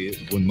forehead.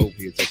 One more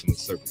head touching the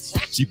surface.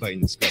 She biting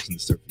and scratching the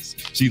surface.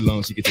 She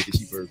long, she can take it,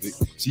 she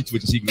perfect. She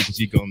twitching, she glitching,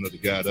 she gone another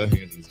guy. Her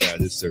hands in this guy,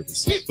 this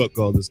service. Fuck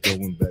all this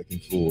going back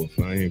and forth.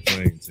 I ain't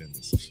playing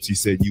tennis. She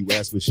said you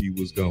asked where she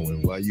was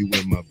going. Why you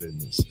in my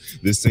business?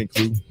 This ain't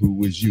clue.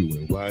 Who is you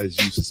and why is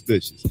you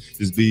suspicious?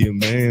 Just be a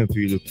man,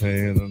 Peter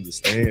Pan.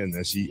 Understand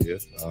that she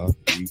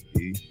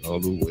F-R-E-E all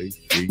the way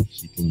free.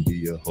 She can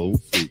be a whole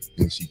freak.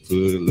 When she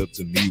put up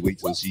to me, wait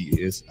till she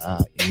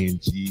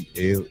S-I-N-G-L-E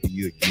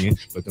again.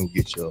 But don't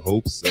get your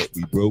hopes up.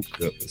 We broke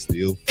up, but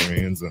still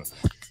friends.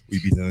 We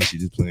be done, she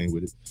just playing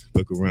with it.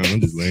 Fuck around,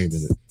 I'm just laying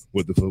in it.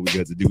 What the fuck we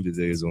got to do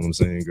today is all I'm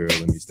saying, girl.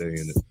 Let me stay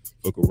in it.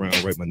 Fuck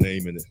around, write my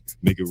name in it.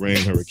 Make it rain,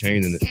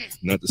 hurricane in it.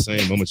 Not the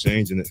same, I'ma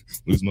change in it.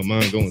 Lose my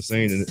mind, go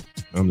insane in it.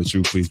 I'm the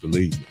truth, please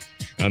believe me.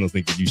 I don't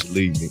think that you should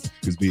leave me.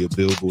 Cause be a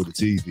billboard or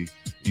TV.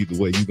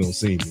 Either way, you gon'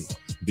 see me.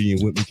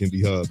 Being with me can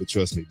be hard, but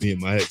trust me, being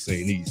my ex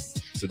ain't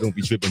easy. So don't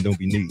be tripping, don't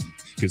be needy.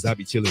 Cause I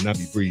be chilling, I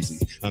be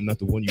breezy. I'm not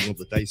the one you want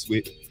the dice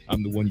with.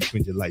 I'm the one you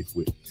spend your life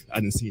with. I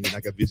done seen it,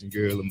 I got vision,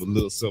 girl. I'm a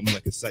little something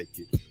like a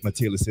psychic. My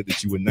tailor said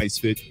that you a nice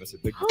fit. I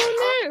said,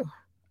 oh no.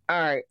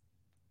 All right.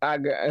 I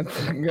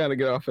gotta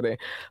get off of there.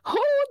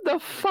 Who the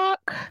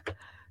fuck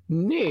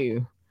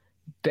knew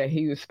that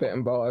he was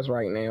spitting bars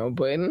right now?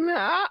 But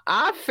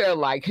I felt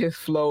like his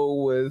flow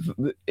was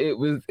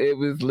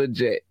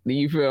legit. Do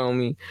you feel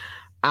me?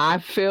 I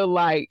feel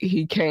like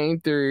he came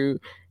through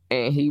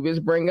and he was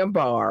bringing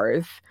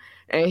bars,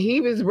 and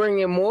he was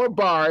bringing more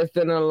bars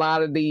than a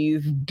lot of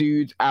these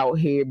dudes out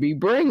here be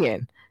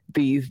bringing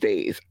these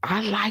days.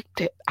 I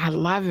liked it. I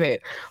love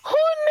it. Who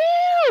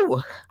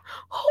knew?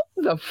 Who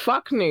the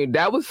fuck knew?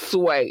 That was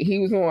Sway. He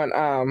was on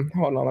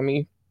hold on, let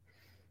me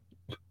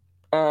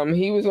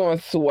he was on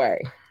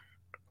Sway.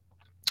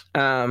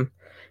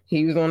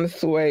 He was on the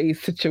Sway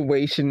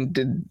situation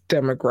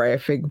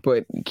demographic,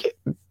 but who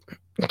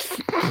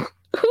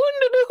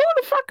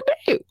the fuck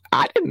knew?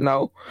 I didn't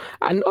know.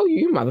 I know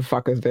you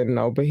motherfuckers didn't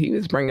know, but he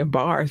was bringing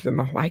bars, and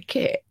I like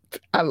it.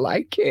 I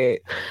like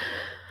it.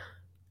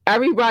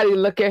 Everybody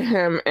look at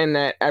him in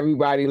that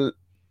Everybody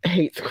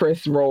Hates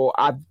Chris role.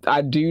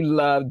 I do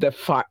love the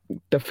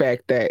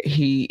fact that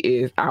he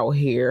is out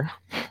here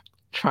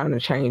trying to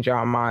change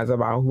y'all minds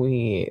about who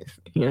he is.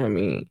 You know what I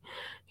mean?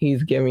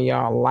 He's giving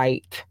y'all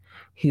light.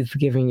 He's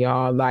giving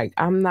y'all like,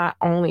 I'm not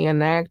only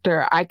an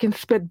actor, I can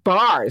spit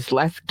bars.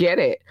 Let's get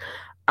it.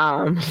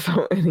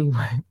 So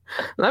anyway,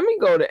 let me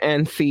go to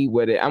NC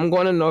with it. I'm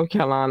going to North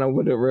Carolina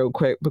with it real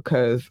quick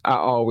because I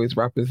always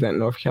represent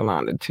North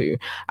Carolina too.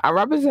 I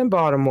represent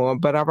Baltimore,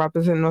 but I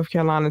represent North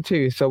Carolina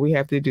too. So we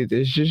have to do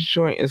this. This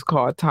joint is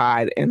called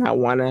Tide, and I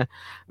want to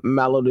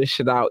mellow this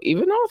shit out.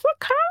 Even though it's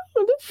kind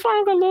of this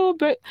song a little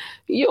bit,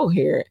 you'll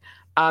hear it.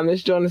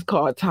 This joint is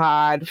called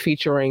Tide,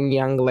 featuring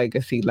Young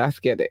Legacy. Let's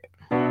get it.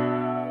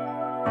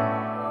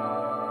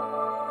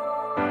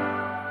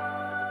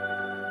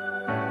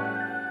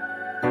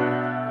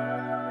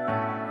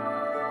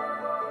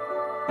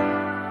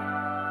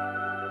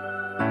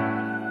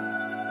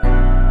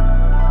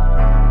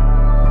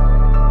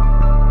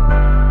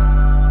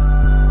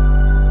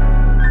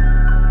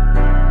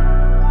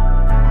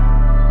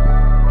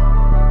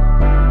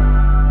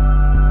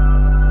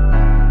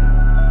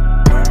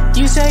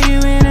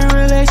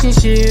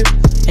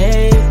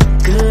 Hey,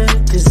 good,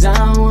 cause I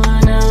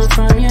wanna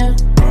from you.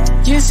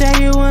 You say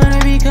you wanna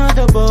be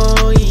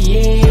comfortable,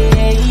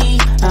 yeah.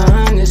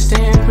 I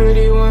understand,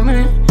 pretty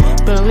woman,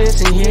 but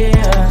listen here,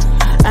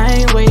 I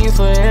ain't waiting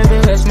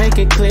forever, let's make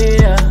it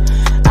clear.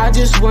 I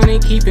just wanna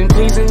keep it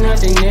pleasing,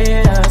 nothing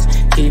else.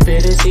 Keep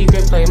it a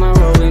secret, play my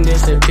role and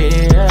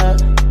disappear,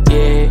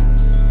 yeah.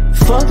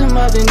 Fuck them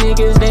other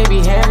niggas, they be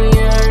having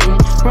you hurting.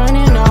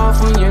 Running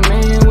off on your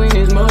man when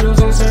his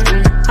motives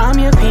uncertain. I'm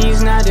your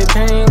peace, not the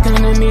pain. Come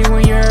to me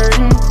when you're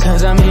hurting,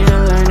 cause I'm here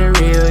to learn the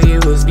real you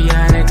was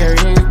behind the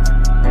curtain.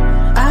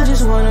 I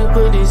just wanna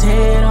put this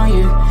head on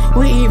you.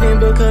 We even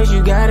because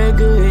you got a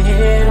good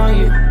head on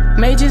you.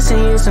 May just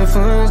send you some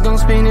funds, gon'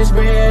 spend this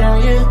bread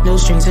on you. No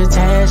strings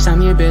attached,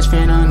 I'm your best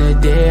friend on the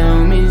dead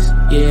homies,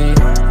 yeah.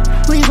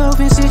 We both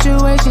in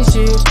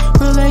situationships,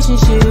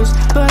 relationships,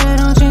 but it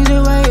don't change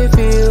the way it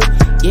feels,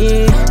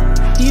 yeah.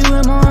 You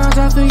in my arms,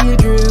 I feel your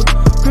drip,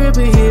 grip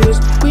of heels.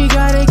 We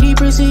gotta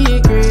keep it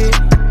secret,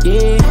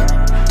 yeah.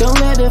 Don't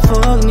let the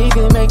fuck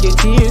nigga make your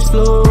tears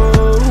flow.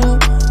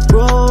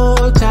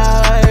 Roll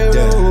tide,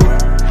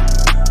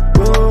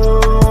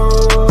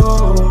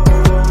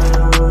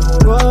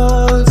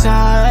 roll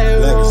tide,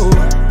 roll.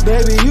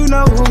 Baby, you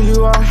know who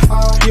you are.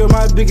 You're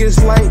my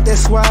biggest light,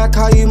 that's why I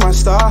call you my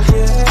star.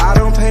 I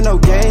don't play no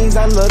games,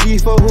 I love you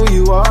for who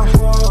you are.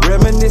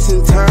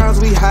 Reminiscing times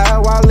we high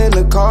while in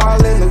the car.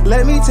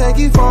 Let me take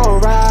you for a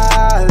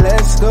ride,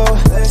 let's go.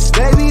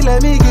 Baby,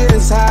 let me get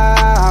inside,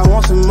 I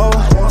want some more.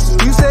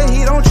 You say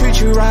he don't treat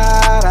you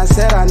right, I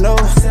said I know.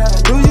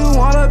 Do you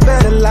want a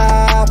better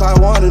life? I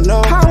wanna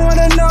know. I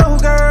wanna know,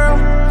 girl,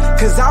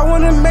 cause I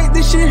wanna make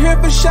this shit here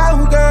for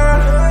show,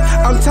 girl.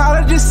 I'm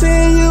tired of just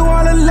seeing you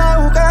on the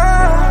low,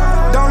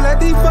 girl. Don't let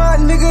these fuck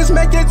niggas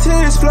make your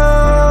tears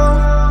flow.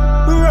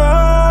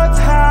 Roll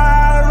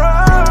tide,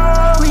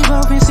 roll. We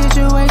both in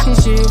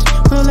situationships,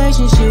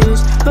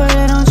 relationships, but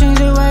it don't change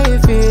the way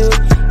it feels,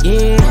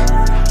 yeah.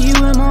 You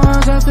in my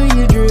arms, I feel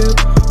your drip,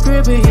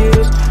 grip of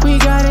heels. We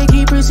gotta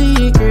keep it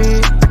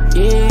secret,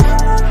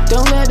 yeah.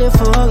 Don't let the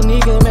fuck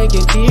nigga make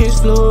your tears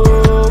flow.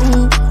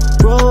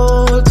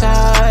 Roll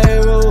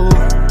tide, roll.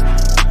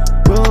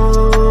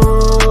 Roll.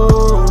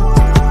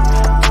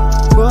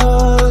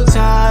 Roll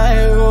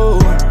tide, roll.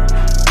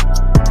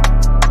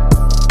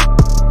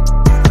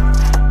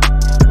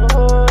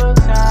 Roll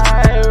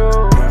tide,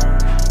 roll.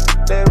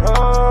 They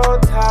roll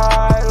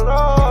tide,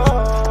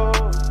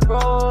 roll.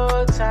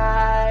 Roll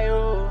tide,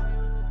 roll.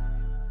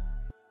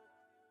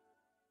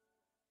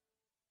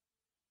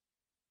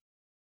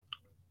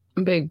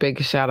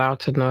 Big shout out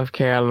to North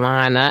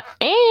Carolina.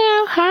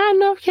 And hi,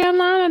 North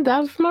Carolina. That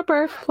was my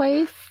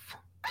birthplace.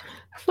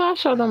 So I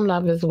show them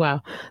love as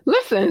well.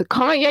 Listen,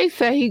 Kanye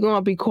said he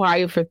gonna be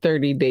quiet for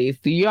 30 days.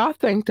 Do y'all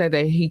think that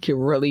he could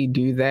really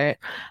do that?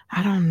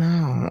 I don't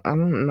know. I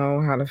don't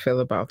know how to feel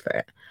about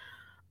that.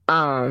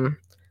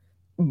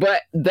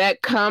 But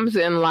that comes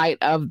in light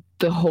of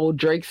the whole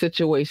Drake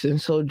situation.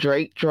 So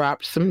Drake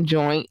dropped some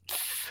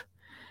joints.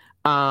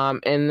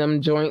 In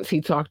them joints,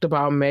 he talked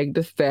about Meg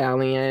Thee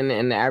Stallion,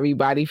 and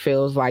everybody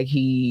feels like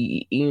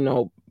he,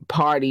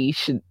 Party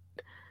should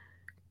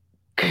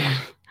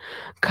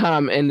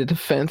come in the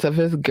defense of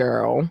his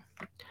girl.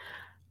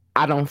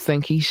 I don't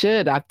think he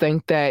should. I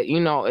think that,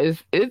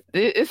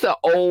 it's an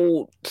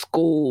old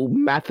school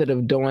method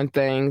of doing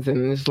things,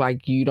 and it's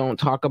like you don't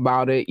talk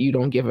about it, you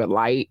don't give it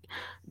light.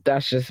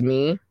 That's just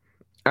me.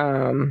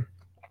 Hold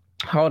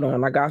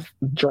on, I got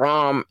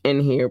Drum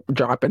in here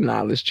dropping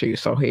knowledge too,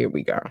 so here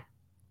we go.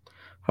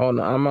 Hold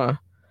on,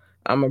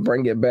 I'm gonna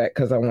bring it back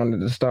because I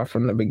wanted to start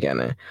from the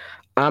beginning.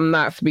 I'm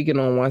not speaking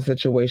on one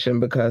situation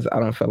because I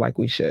don't feel like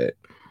we should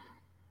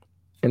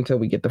until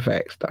we get the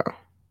facts though.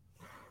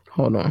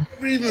 Hold on.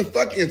 Never even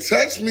fucking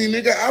touch me,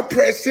 nigga. I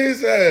pressed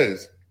his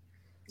ass.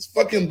 His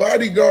fucking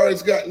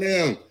bodyguards,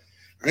 goddamn.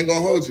 I ain't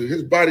gonna hold you.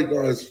 His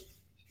bodyguards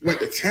went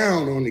to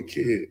town on the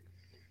kid.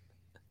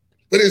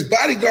 But his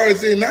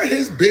bodyguards in, not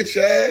his bitch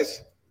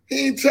ass.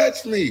 He ain't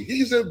touched me.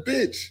 He's a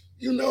bitch.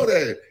 You know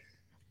that.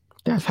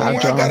 That's how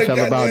John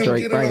feel about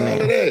Drake right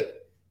now.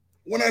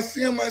 When I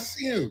see him, I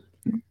see him.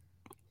 You know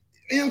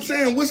what I'm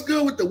saying? What's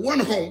good with the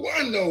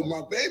one-on-one though,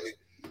 my baby?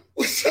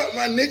 What's up,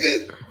 my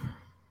nigga?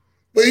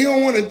 But you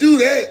don't want to do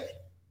that.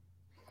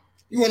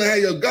 You want to have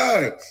your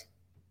guards.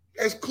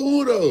 That's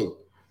cool though.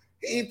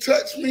 He ain't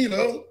touched me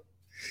though.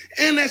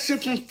 And that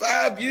shit from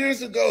 5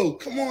 years ago.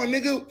 Come on,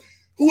 nigga.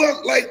 Who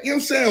else, like, you know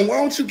what I'm saying? Why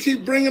don't you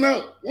keep bringing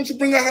up, why don't you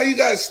bring up how you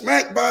got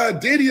smacked by a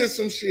Diddy or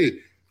some shit?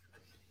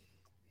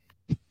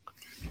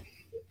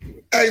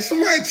 Hey,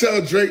 somebody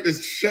tell Drake to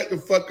shut the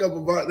fuck up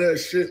about that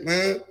shit,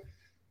 man.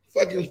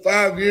 Fucking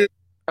 5 years.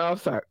 Oh,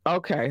 sorry.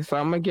 Okay, so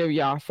I'm gonna give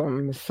y'all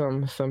some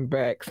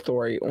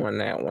backstory on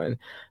that one.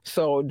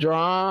 So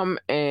Drum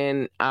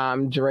and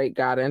Drake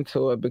got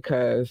into it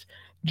because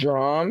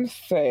Drum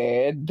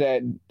said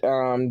that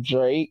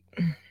Drake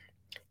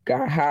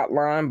got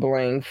hotline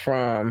bling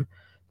from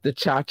the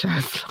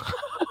Cha-Cha.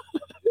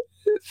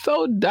 It's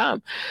so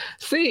dumb.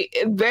 See,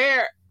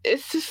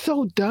 it's just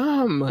so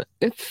dumb.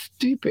 It's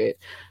stupid.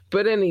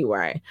 But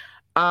anyway,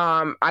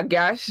 I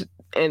guess,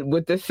 and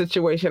with this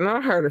situation, I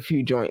heard a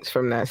few joints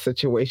from that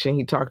situation.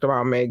 He talked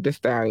about Meg Thee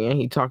Stallion.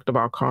 He talked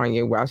about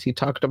Kanye West. He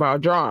talked about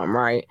Drum,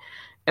 right?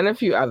 And a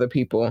few other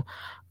people.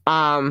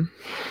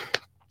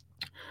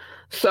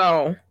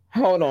 So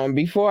hold on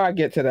before I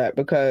get to that,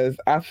 because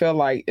I feel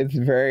like it's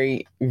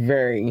very,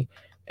 very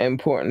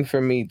important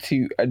for me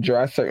to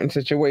address certain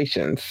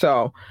situations.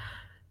 So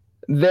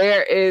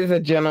there is a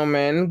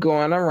gentleman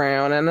going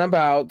around and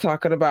about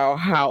talking about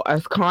how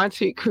us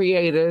content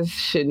creators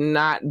should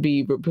not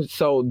be.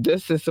 So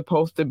this is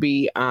supposed to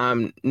be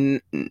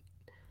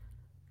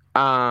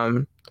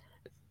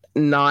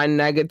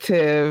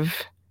non-negative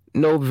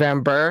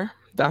November.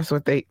 That's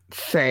what they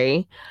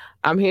say.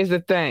 Here's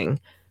the thing.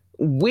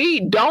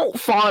 We don't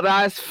fault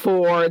us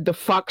for the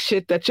fuck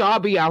shit that y'all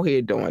be out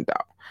here doing, though.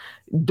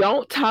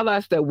 Don't tell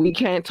us that we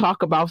can't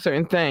talk about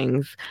certain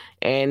things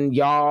and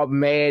y'all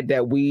mad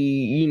that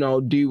we,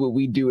 do what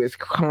we do as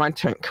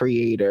content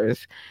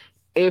creators.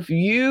 If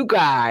you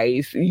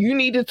guys, you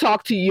need to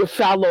talk to your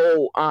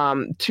fellow,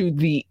 to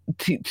the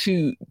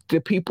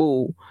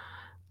people,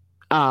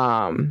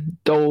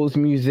 those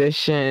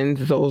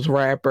musicians, those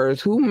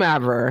rappers,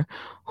 whomever,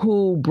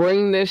 who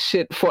bring this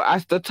shit for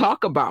us to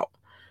talk about.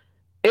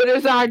 It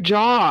is our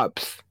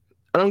jobs.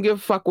 I don't give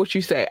a fuck what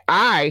you say.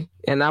 I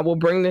will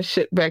bring this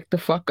shit back the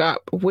fuck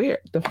up. Where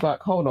the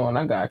fuck? Hold on,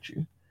 I got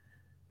you.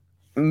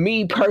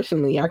 Me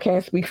personally, I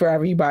can't speak for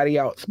everybody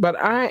else, but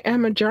I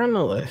am a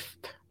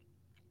journalist.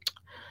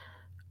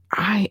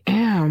 I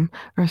am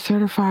a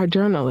certified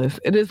journalist.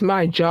 It is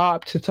my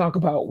job to talk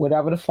about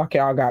whatever the fuck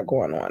y'all got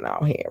going on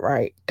out here,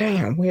 right?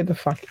 Damn, where the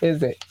fuck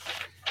is it?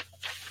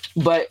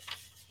 But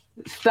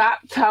stop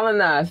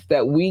telling us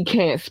that we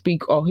can't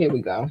speak. Oh, here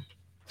we go.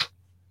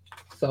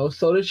 So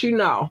that you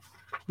know,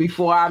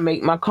 before I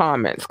make my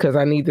comments, because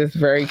I need this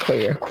very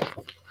clear.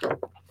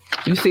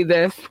 You see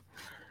this?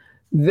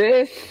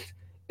 This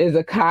is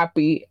a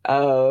copy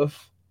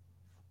of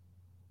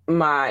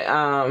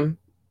my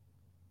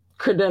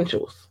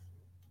credentials,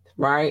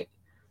 right?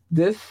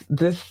 This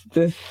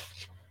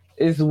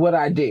is what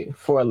I do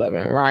for a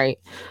living, right?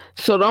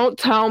 So don't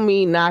tell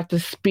me not to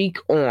speak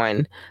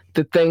on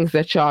the things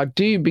that y'all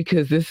do,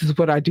 because this is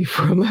what I do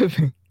for a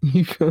living.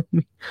 You feel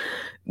me?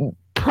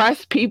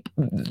 Press people,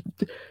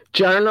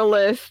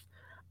 journalists,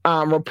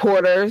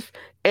 reporters,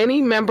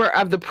 any member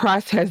of the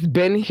press has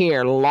been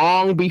here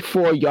long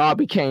before y'all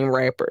became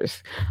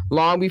rappers,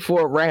 long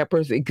before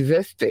rappers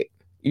existed.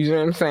 You know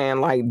what I'm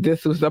saying? Like,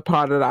 this was a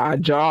part of our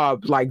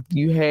job. Like,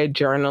 you had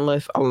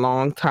journalists a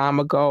long time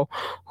ago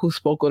who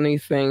spoke on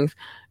these things.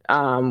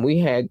 We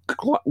had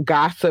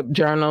gossip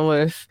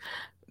journalists.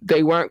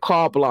 They weren't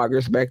called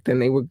bloggers back then.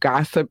 They were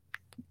gossip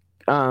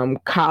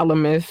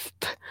columnists.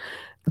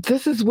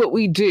 This is what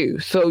we do.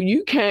 So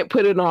you can't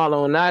put it all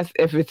on us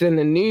if it's in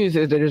the news.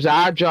 It is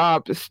our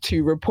job is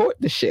to report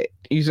the shit.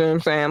 You see what I'm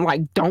saying?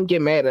 Like, don't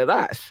get mad at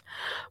us.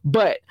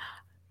 But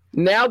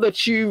now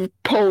that you've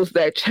posed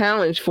that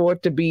challenge for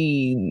it to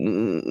be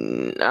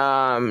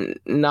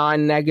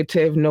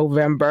non-negative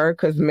November,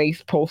 because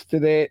Mace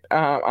posted it,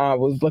 I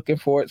was looking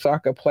for it so I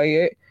could play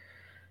it.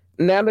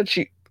 Now that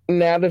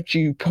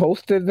you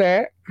posted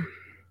that,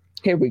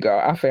 here we go.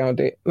 I found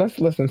it. Let's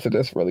listen to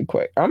this really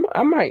quick.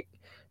 I might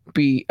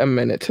be a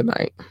minute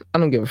tonight. I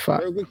don't give a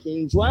fuck. Burger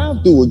King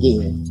drive-through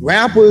again.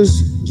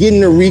 Rappers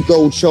getting a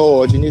RICO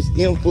charge and this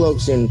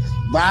influx and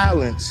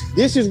violence.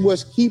 This is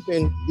what's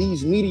keeping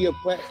these media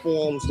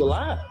platforms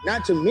alive.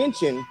 Not to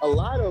mention, a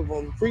lot of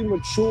them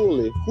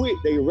prematurely quit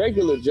their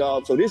regular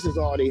job, so this is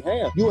all they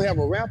have. You'll have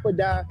a rapper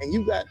die, and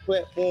you got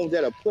platforms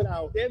that have put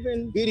out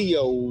 7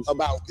 videos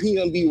about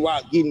PNB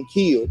Rock getting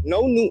killed.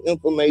 No new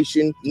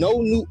information,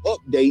 no new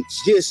updates,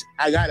 just,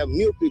 I gotta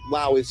milk it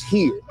while it's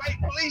here. White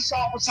police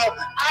officer,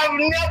 I've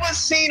never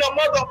seen a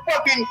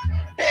motherfucking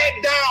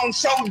head down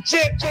so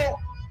gentle.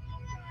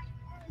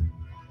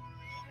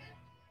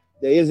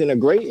 There isn't a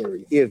gray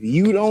area. If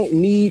you don't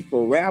need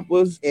for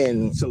rappers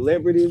and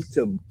celebrities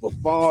to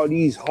befall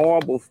these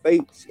horrible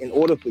fates in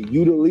order for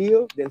you to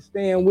live, then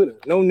stand with them.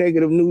 No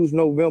negative news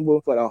November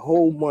for the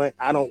whole month.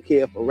 I don't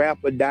care if a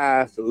rapper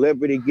dies,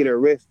 celebrity get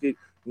arrested,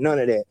 none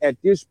of that. At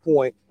this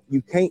point,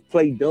 you can't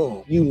play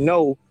dumb. You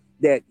know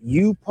that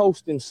you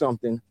posting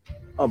something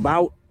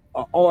about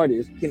an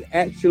artist can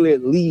actually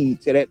lead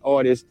to that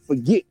artist,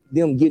 forget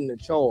them getting a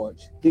charge.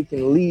 It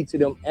can lead to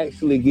them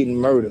actually getting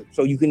murdered.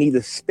 So you can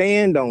either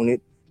stand on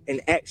it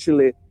and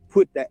actually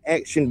put the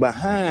action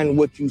behind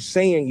what you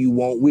saying you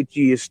want, which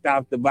is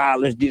stop the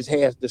violence, this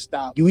has to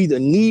stop. You either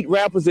need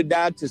rappers to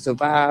die to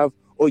survive,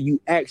 or you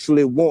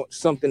actually want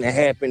something to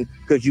happen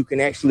because you can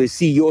actually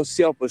see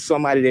yourself or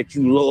somebody that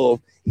you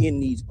love in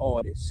these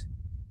artists.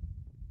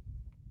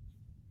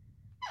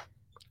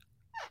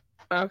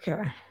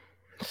 Okay.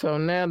 So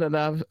now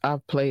that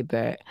I've played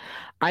that,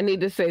 I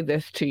need to say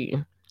this to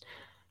you.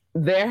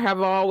 There have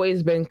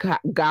always been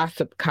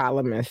gossip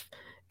columnists.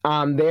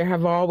 There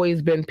have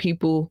always been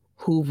people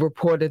who've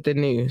reported the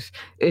news.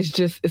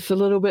 It's a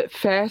little bit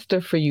faster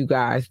for you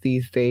guys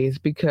these days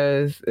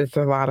because it's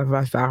a lot of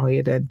us out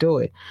here that do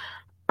it.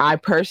 I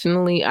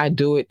personally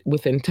do it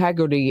with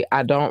integrity.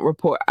 I don't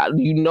report.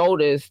 You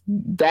notice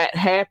that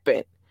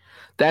happened.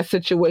 That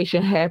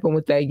situation happened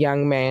with that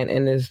young man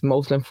and is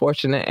most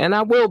unfortunate, and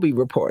I will be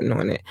reporting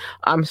on it.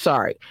 I'm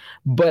sorry,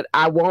 but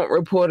I won't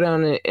report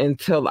on it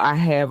until I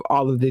have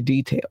all of the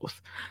details.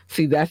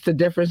 See, that's the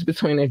difference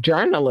between a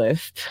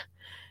journalist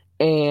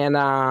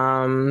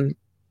and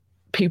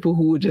people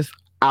who are just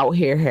out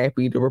here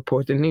happy to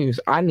report the news.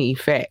 I need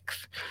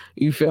facts.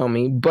 You feel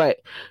me?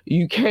 But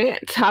you can't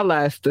tell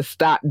us to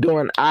stop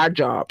doing our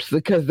jobs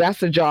because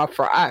that's a job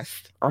for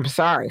us. I'm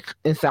sorry.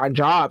 It's our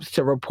jobs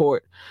to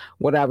report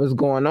whatever's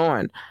going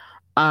on.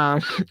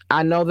 I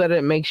know that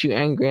it makes you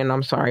angry, and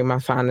I'm sorry, my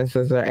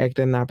sinuses are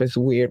acting up. It's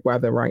weird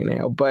weather right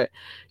now, but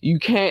you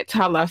can't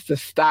tell us to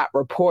stop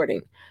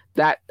reporting.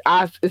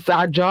 It's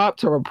our job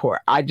to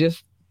report. I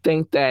just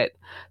think that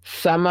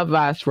some of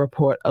us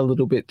report a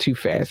little bit too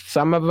fast.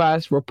 Some of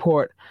us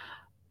report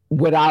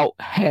without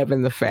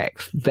having the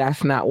facts.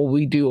 That's not what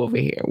we do over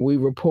here. We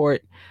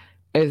report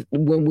as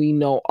when we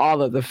know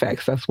all of the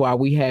facts. That's why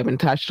we haven't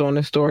touched on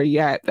the story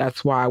yet.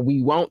 That's why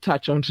we won't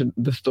touch on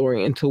the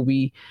story until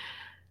we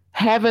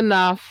have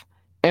enough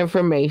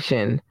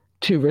information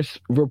to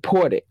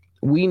report it.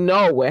 We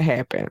know what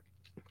happened,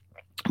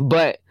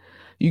 but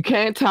you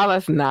can't tell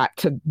us not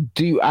to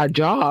do our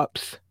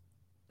jobs.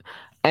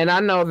 And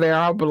I know there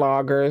are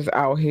bloggers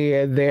out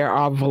here, there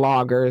are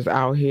vloggers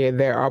out here,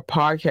 there are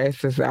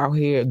podcasters out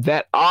here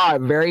that are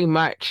very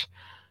much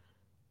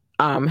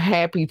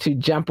happy to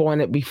jump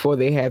on it before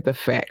they have the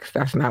facts.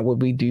 That's not what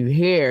we do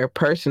here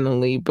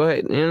personally,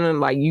 but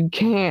you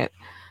can't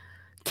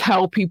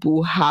tell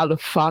people how the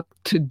fuck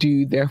to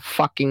do their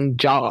fucking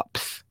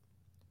jobs.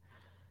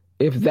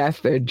 If that's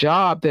their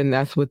job, then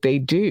that's what they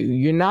do.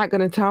 You're not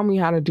going to tell me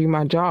how to do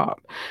my job.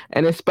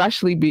 And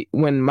especially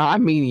when my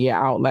media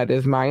outlet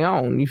is my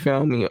own, you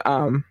feel me?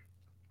 And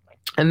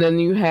then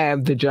you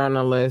have the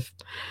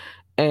journalists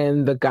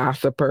and the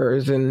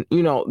gossipers and,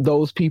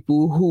 those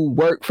people who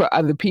work for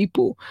other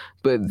people,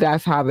 but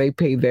that's how they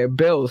pay their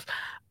bills.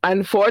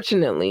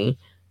 Unfortunately,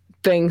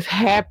 things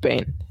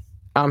happen.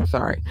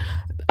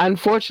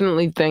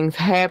 Unfortunately, things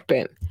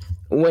happen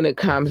when it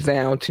comes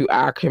down to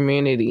our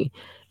community.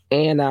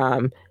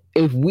 And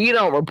if we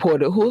don't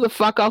report it, who the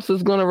fuck else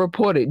is going to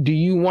report it? Do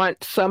you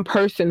want some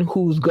person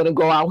who's going to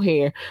go out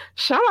here?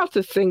 Shout out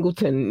to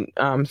Singleton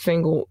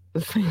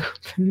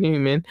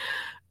Newman,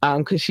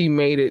 because she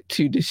made it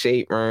to the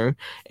Shade Room,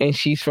 and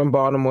she's from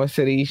Baltimore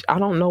City. I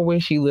don't know where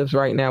she lives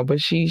right now,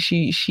 but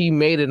she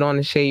made it on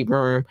the Shade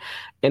Room,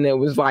 and it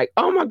was like,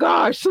 oh my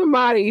gosh,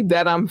 somebody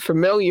that I'm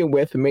familiar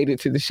with made it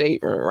to the Shade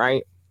Room,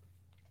 right?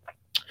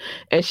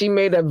 And she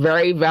made a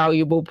very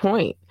valuable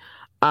point,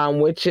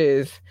 which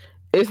is,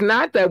 it's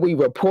not that we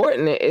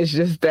reporting it, it's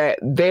just that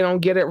they don't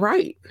get it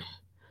right.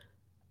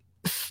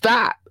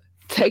 Stop.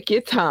 Take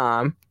your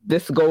time.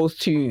 This goes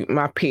to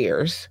my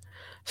peers.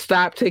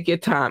 Stop, take your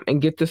time,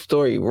 and get the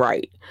story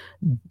right.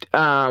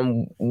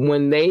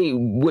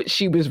 What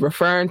she was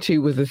referring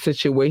to was a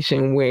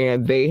situation where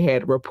they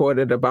had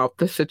reported about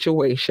the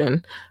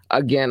situation.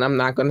 Again, I'm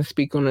not going to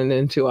speak on it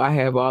until I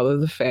have all of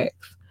the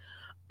facts.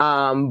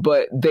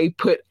 But they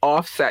put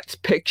Offset's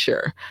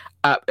picture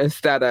up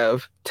instead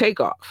of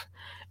Takeoff.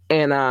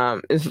 And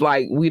it's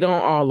like, we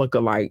don't all look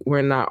alike.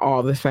 We're not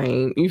all the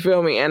same. You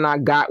feel me? And I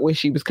got where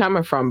she was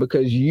coming from,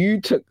 because you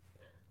took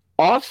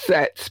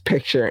Offset's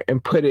picture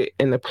and put it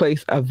in the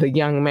place of the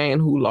young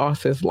man who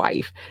lost his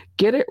life.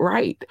 Get it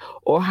right,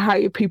 or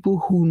hire people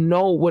who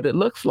know what it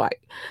looks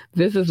like.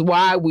 This is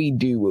why we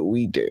do what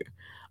we do.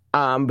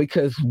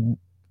 Because,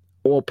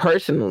 well,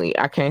 personally,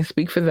 I can't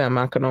speak for them.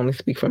 I can only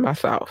speak for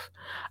myself.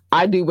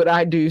 I do what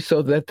I do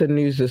so that the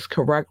news is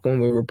correct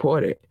when we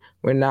report it.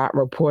 We're not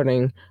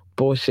reporting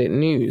bullshit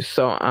news.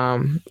 So,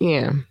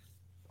 yeah.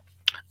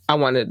 I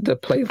wanted to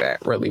play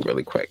that really,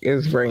 really quick.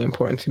 It's very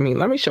important to me.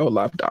 Let me show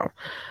love, though,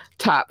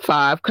 top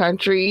 5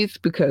 countries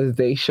because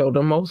they show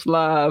the most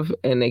love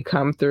and they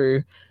come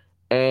through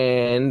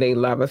and they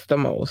love us the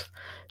most.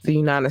 The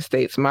United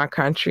States, my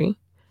country.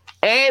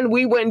 And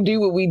we wouldn't do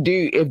what we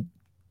do if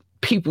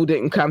people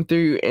didn't come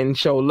through and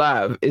show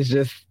love. It's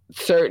just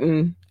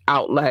certain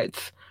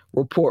outlets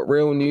report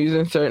real news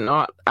and certain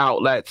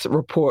outlets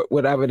report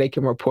whatever they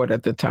can report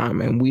at the time,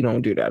 and we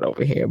don't do that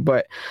over here.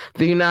 But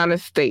the United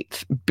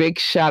States, big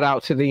shout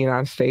out to the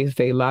United States.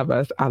 They love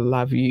us. I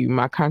love you.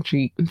 My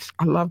country,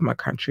 I love my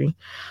country.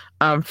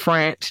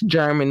 France,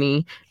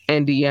 Germany,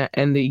 India,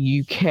 and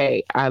the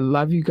UK. I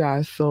love you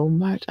guys so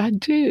much. I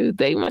do.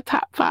 They my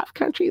top 5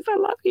 countries. I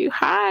love you.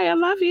 Hi, I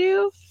love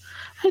you.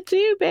 I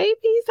do,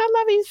 babies. I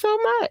love you so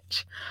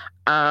much.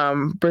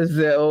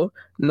 Brazil,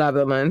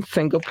 Netherlands,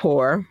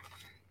 Singapore,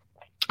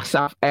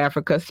 South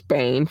Africa,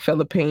 Spain,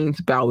 Philippines,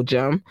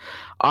 Belgium,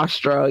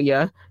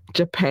 Australia,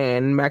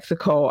 Japan,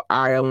 Mexico,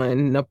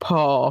 Ireland,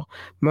 Nepal,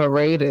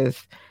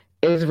 Mauritius,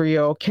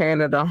 Israel,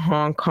 Canada,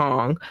 Hong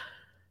Kong.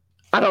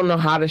 I don't know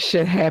how this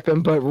shit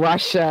happened, but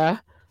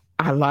Russia,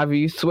 I love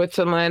you.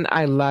 Switzerland,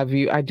 I love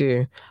you. I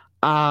do.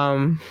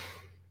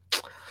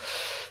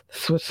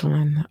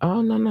 Switzerland.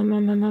 Oh,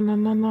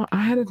 no. I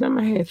had it in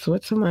my head,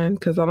 Switzerland,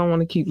 because I don't want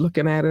to keep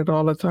looking at it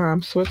all the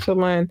time.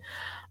 Switzerland.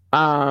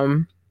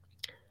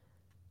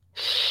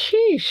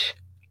 Sheesh.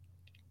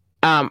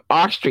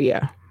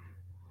 Austria.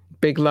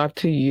 Big love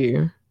to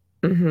you.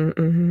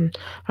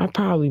 I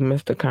probably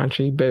missed a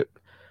country, but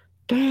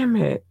damn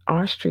it,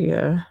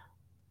 Austria.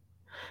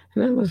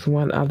 And there was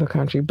one other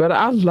country, but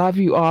I love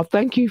you all.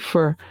 Thank you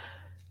for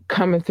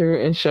coming through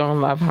and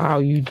showing love how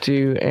you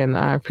do, and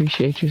I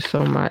appreciate you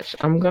so much.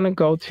 I'm gonna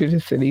go to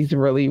the cities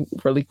really,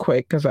 really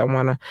quick because I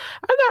got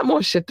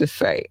more shit to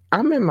say.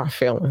 I'm in my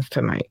feelings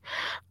tonight.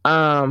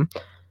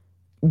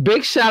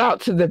 Big shout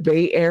out to the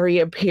Bay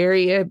Area,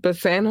 period. But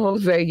San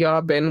Jose,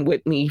 y'all been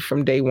with me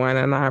from day one,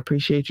 and I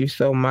appreciate you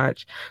so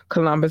much.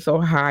 Columbus,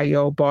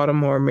 Ohio,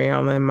 Baltimore,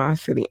 Maryland, my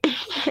city.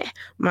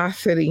 My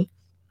city.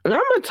 And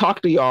I'm going to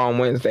talk to y'all on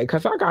Wednesday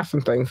because I got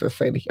some things to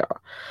say to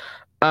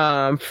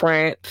y'all.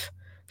 France,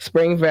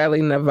 Spring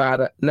Valley,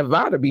 Nevada.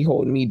 Nevada be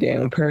holding me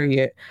down,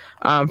 period.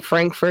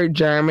 Frankfurt,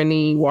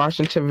 Germany,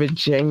 Washington,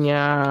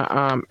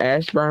 Virginia,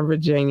 Ashburn,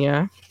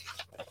 Virginia.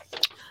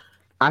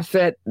 I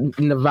said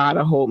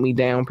Nevada hold me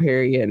down,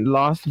 period.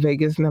 Las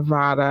Vegas,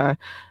 Nevada.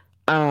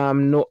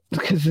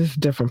 Because it's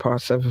different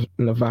parts of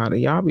Nevada.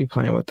 Y'all be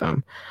playing with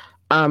them.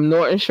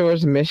 Norton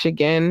Shores,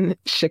 Michigan,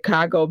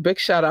 Chicago. Big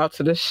shout out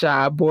to the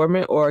Chi.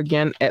 Boardman,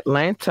 Oregon,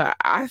 Atlanta.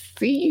 I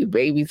see you,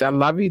 babies. I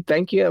love you.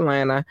 Thank you,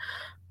 Atlanta.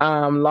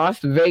 Las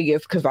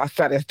Vegas, because I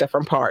said it's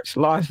different parts.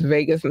 Las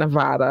Vegas,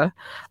 Nevada.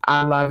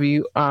 I love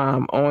you.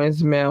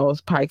 Owens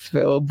Mills,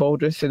 Pikesville,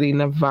 Boulder City,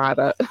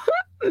 Nevada.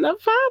 Nevada,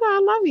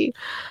 I love you.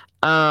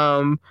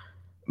 All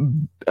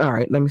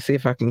right, let me see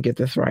if I can get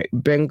this right.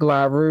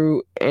 Bengaluru,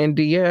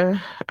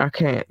 India. I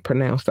can't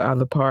pronounce the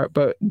other part,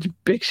 but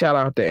big shout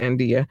out to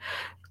India.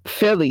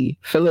 Philly,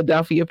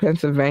 Philadelphia,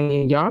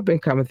 Pennsylvania. Y'all been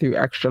coming through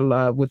extra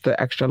love with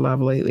the extra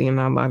love lately, and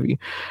I love you.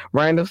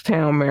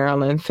 Randallstown,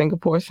 Maryland.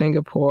 Singapore.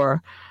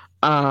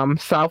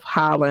 South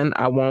Holland.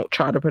 I won't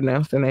try to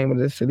pronounce the name of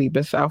the city,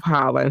 but South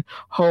Holland.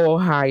 Ho,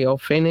 Ohio.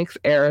 Phoenix,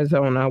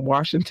 Arizona.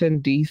 Washington,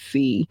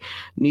 D.C.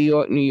 New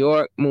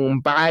York.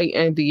 Mumbai,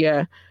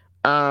 India.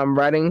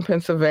 Reading,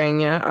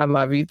 Pennsylvania. I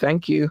love you.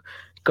 Thank you.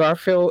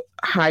 Garfield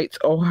Heights,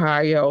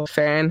 Ohio.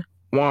 San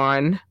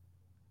Juan.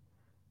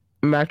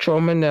 Metro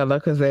Manila,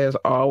 because there's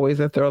always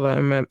a thriller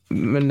in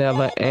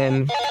Manila.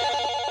 And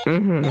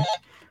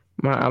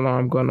my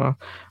alarm going off.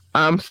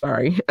 I'm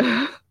sorry.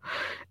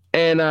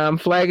 And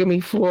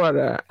Flagami,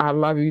 Florida. I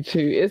love you too.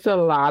 It's a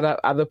lot of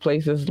other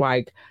places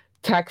like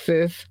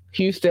Texas,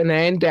 Houston,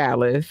 and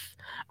Dallas.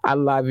 I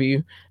love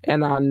you.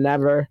 And I'll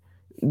never...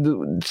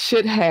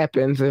 shit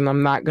happens, and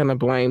I'm not gonna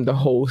blame the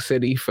whole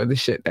city for the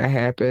shit that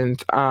happens.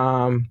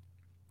 Long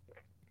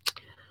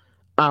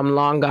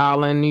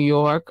Island, New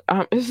York.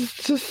 It's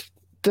just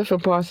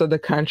different parts of the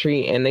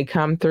country, and they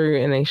come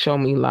through and they show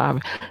me love,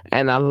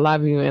 and I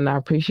love you, and I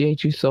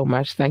appreciate you so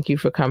much. Thank you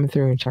for coming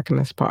through and checking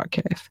this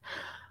podcast.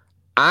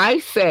 I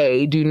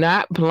say, do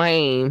not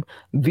blame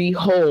the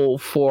whole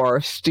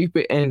for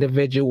stupid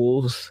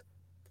individuals.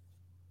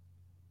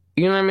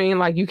 You know what I mean?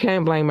 Like, you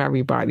can't blame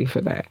everybody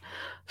for that.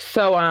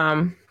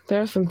 So,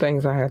 there's some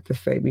things I have to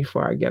say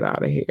before I get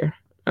out of here.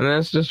 And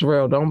that's just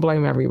real. Don't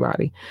blame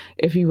everybody.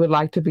 If you would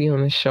like to be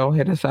on the show,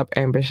 hit us up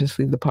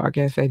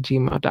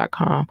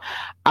ambitiouslythepodcast@gmail.com.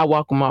 I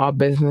welcome all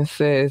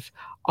businesses,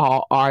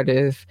 all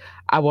artists.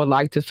 I would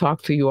like to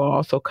talk to you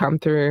all, so come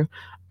through.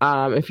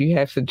 If you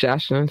have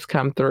suggestions,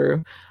 come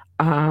through.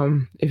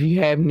 If you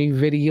have new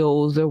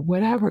videos or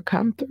whatever,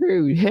 come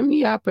through. Hit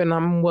me up and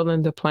I'm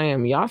willing to play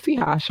them. Y'all see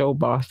how I show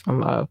Boston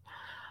love.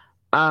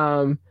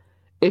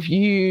 If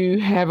you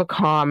have a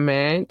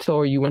comment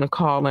or you want to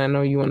call in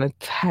or you want to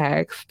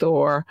text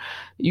or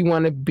you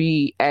want to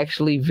be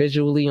actually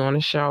visually on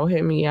the show,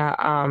 hit me out.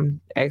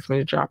 Ask me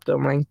to drop the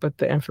link, but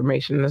the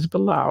information is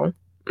below.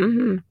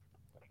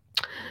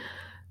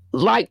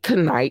 like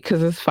tonight,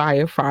 because it's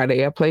Fire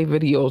Friday, I play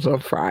videos on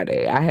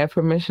Friday. I have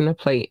permission to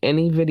play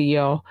any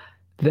video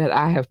that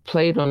I have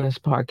played on this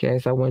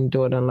podcast. I wouldn't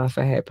do it unless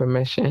I had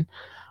permission.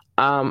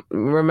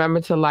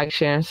 Remember to like,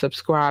 share, and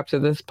subscribe to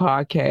this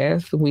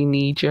podcast. We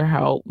need your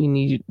help. We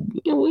need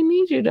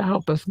you to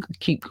help us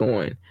keep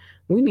going.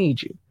 We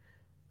need you.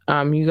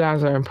 You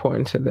guys are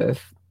important to this.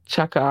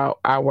 Check out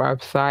our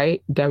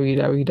website,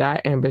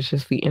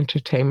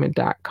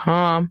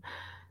 www.ambitiouslyentertainment.com.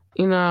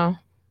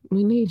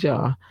 We need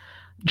y'all.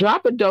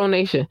 Drop a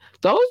donation.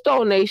 Those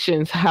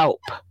donations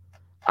help.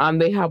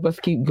 They help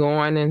us keep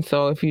going. And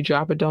so if you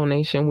drop a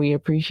donation, we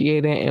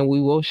appreciate it, and we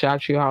will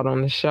shout you out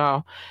on the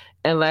show.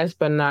 And last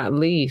but not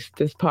least,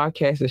 this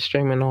podcast is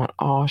streaming on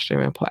all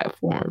streaming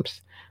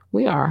platforms.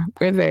 We're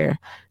there.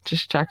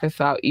 Just check us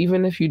out.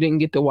 Even if you didn't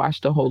get to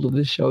watch the whole of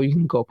the show, you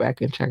can go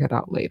back and check it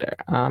out later.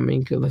 And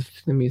you can listen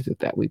to the music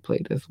that we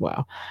played as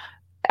well.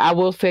 I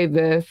will say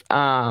this,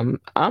 I'm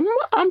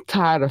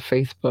tired of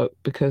Facebook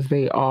because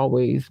they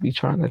always be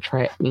trying to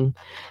trap me,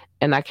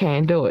 and I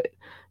can't do it.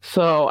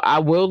 So I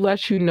will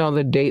let you know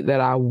the date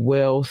that I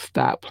will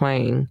stop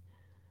playing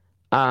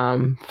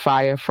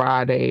Fire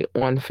Friday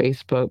on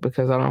Facebook,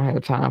 because I don't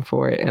have time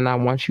for it, and I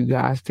want you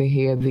guys to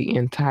hear the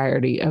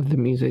entirety of the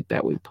music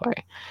that we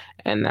play,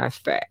 and that's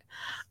that.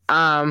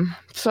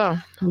 So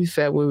we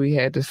said what we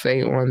had to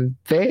say on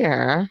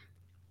there.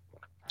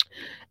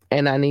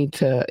 And I need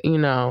to,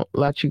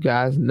 let you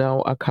guys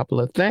know a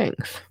couple of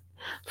things.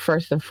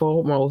 First and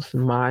foremost,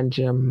 mind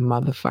your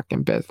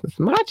motherfucking business.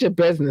 Mind your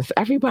business.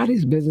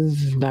 Everybody's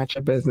business is not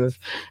your business.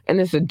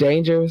 And it's a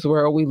dangerous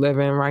world we live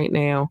in right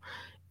now.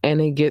 And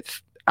it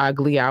gets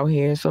ugly out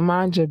here. So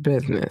mind your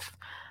business.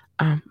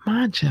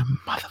 Mind your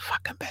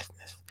motherfucking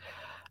business.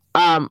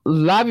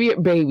 Love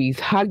your babies.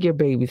 Hug your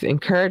babies.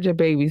 Encourage your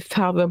babies.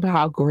 Tell them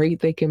how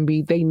great they can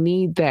be. They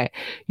need that.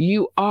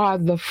 You are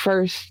the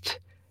first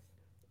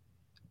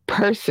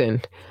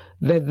person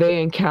that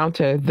they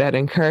encounter that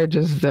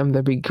encourages them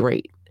to be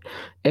great.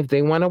 If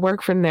they want to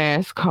work for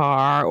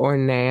NASCAR or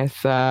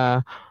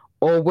NASA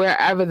or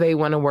wherever they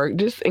want to work,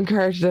 just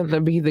encourage them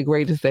to be the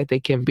greatest that they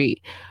can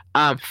be.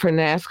 For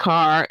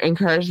NASCAR,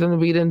 encourage them to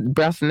be the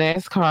best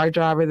NASCAR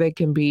driver they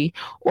can be,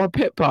 or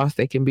pit boss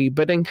they can be,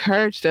 but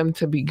encourage them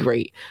to be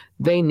great.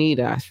 They need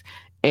us,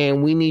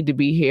 and we need to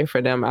be here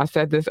for them. I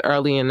said this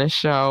early in the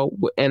show,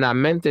 and I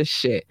meant this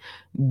shit.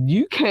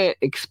 You can't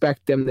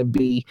expect them to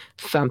be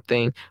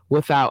something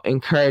without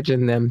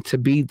encouraging them to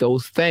be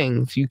those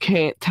things. You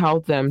can't tell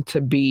them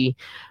to be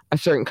a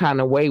certain kind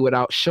of way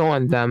without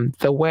showing them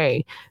the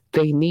way.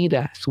 They need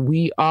us.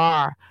 We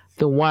are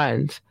the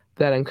ones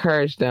that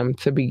encourage them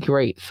to be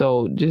great.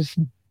 So just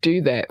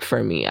do that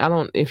for me.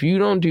 If you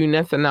don't do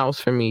nothing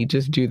else for me,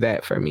 just do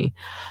that for me.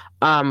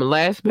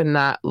 Last but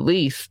not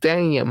least,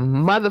 stay in your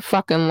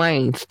motherfucking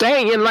lane.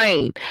 Stay in your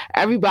lane.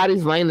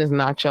 Everybody's lane is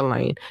not your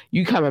lane.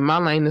 You come in my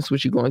lane, that's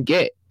what you're going to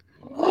get.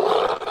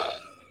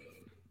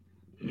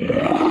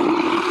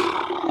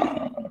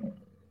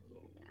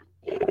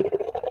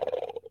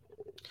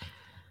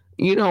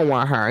 You don't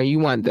want her. You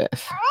want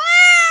this.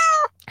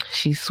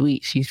 She's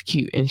sweet, she's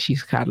cute, and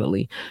she's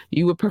cuddly.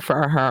 You would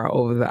prefer her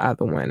over the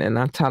other one. And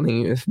I'm telling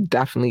you, it's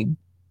definitely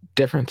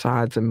different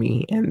sides of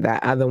me. And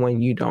that other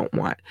one you don't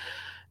want.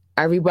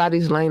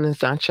 Everybody's lane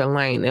is not your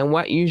lane. And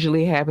what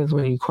usually happens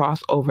when you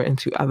cross over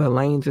into other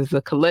lanes is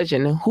a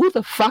collision. And who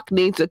the fuck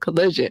needs a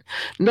collision?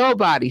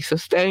 Nobody. So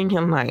stay in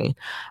your lane.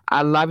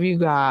 I love you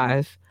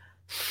guys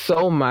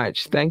so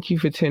much. Thank you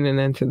for tuning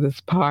into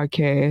this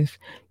podcast.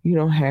 You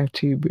don't have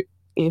to, but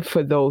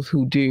for those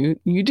who do,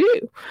 you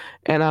do.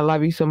 And I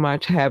love you so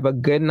much. Have a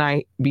good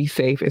night. Be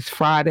safe. It's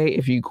Friday.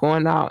 If you're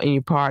going out and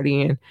you're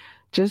partying,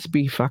 just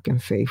be fucking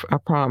safe. I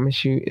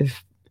promise you,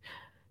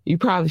 you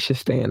probably should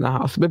stay in the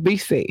house, but be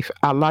safe.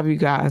 I love you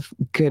guys.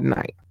 Good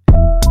night.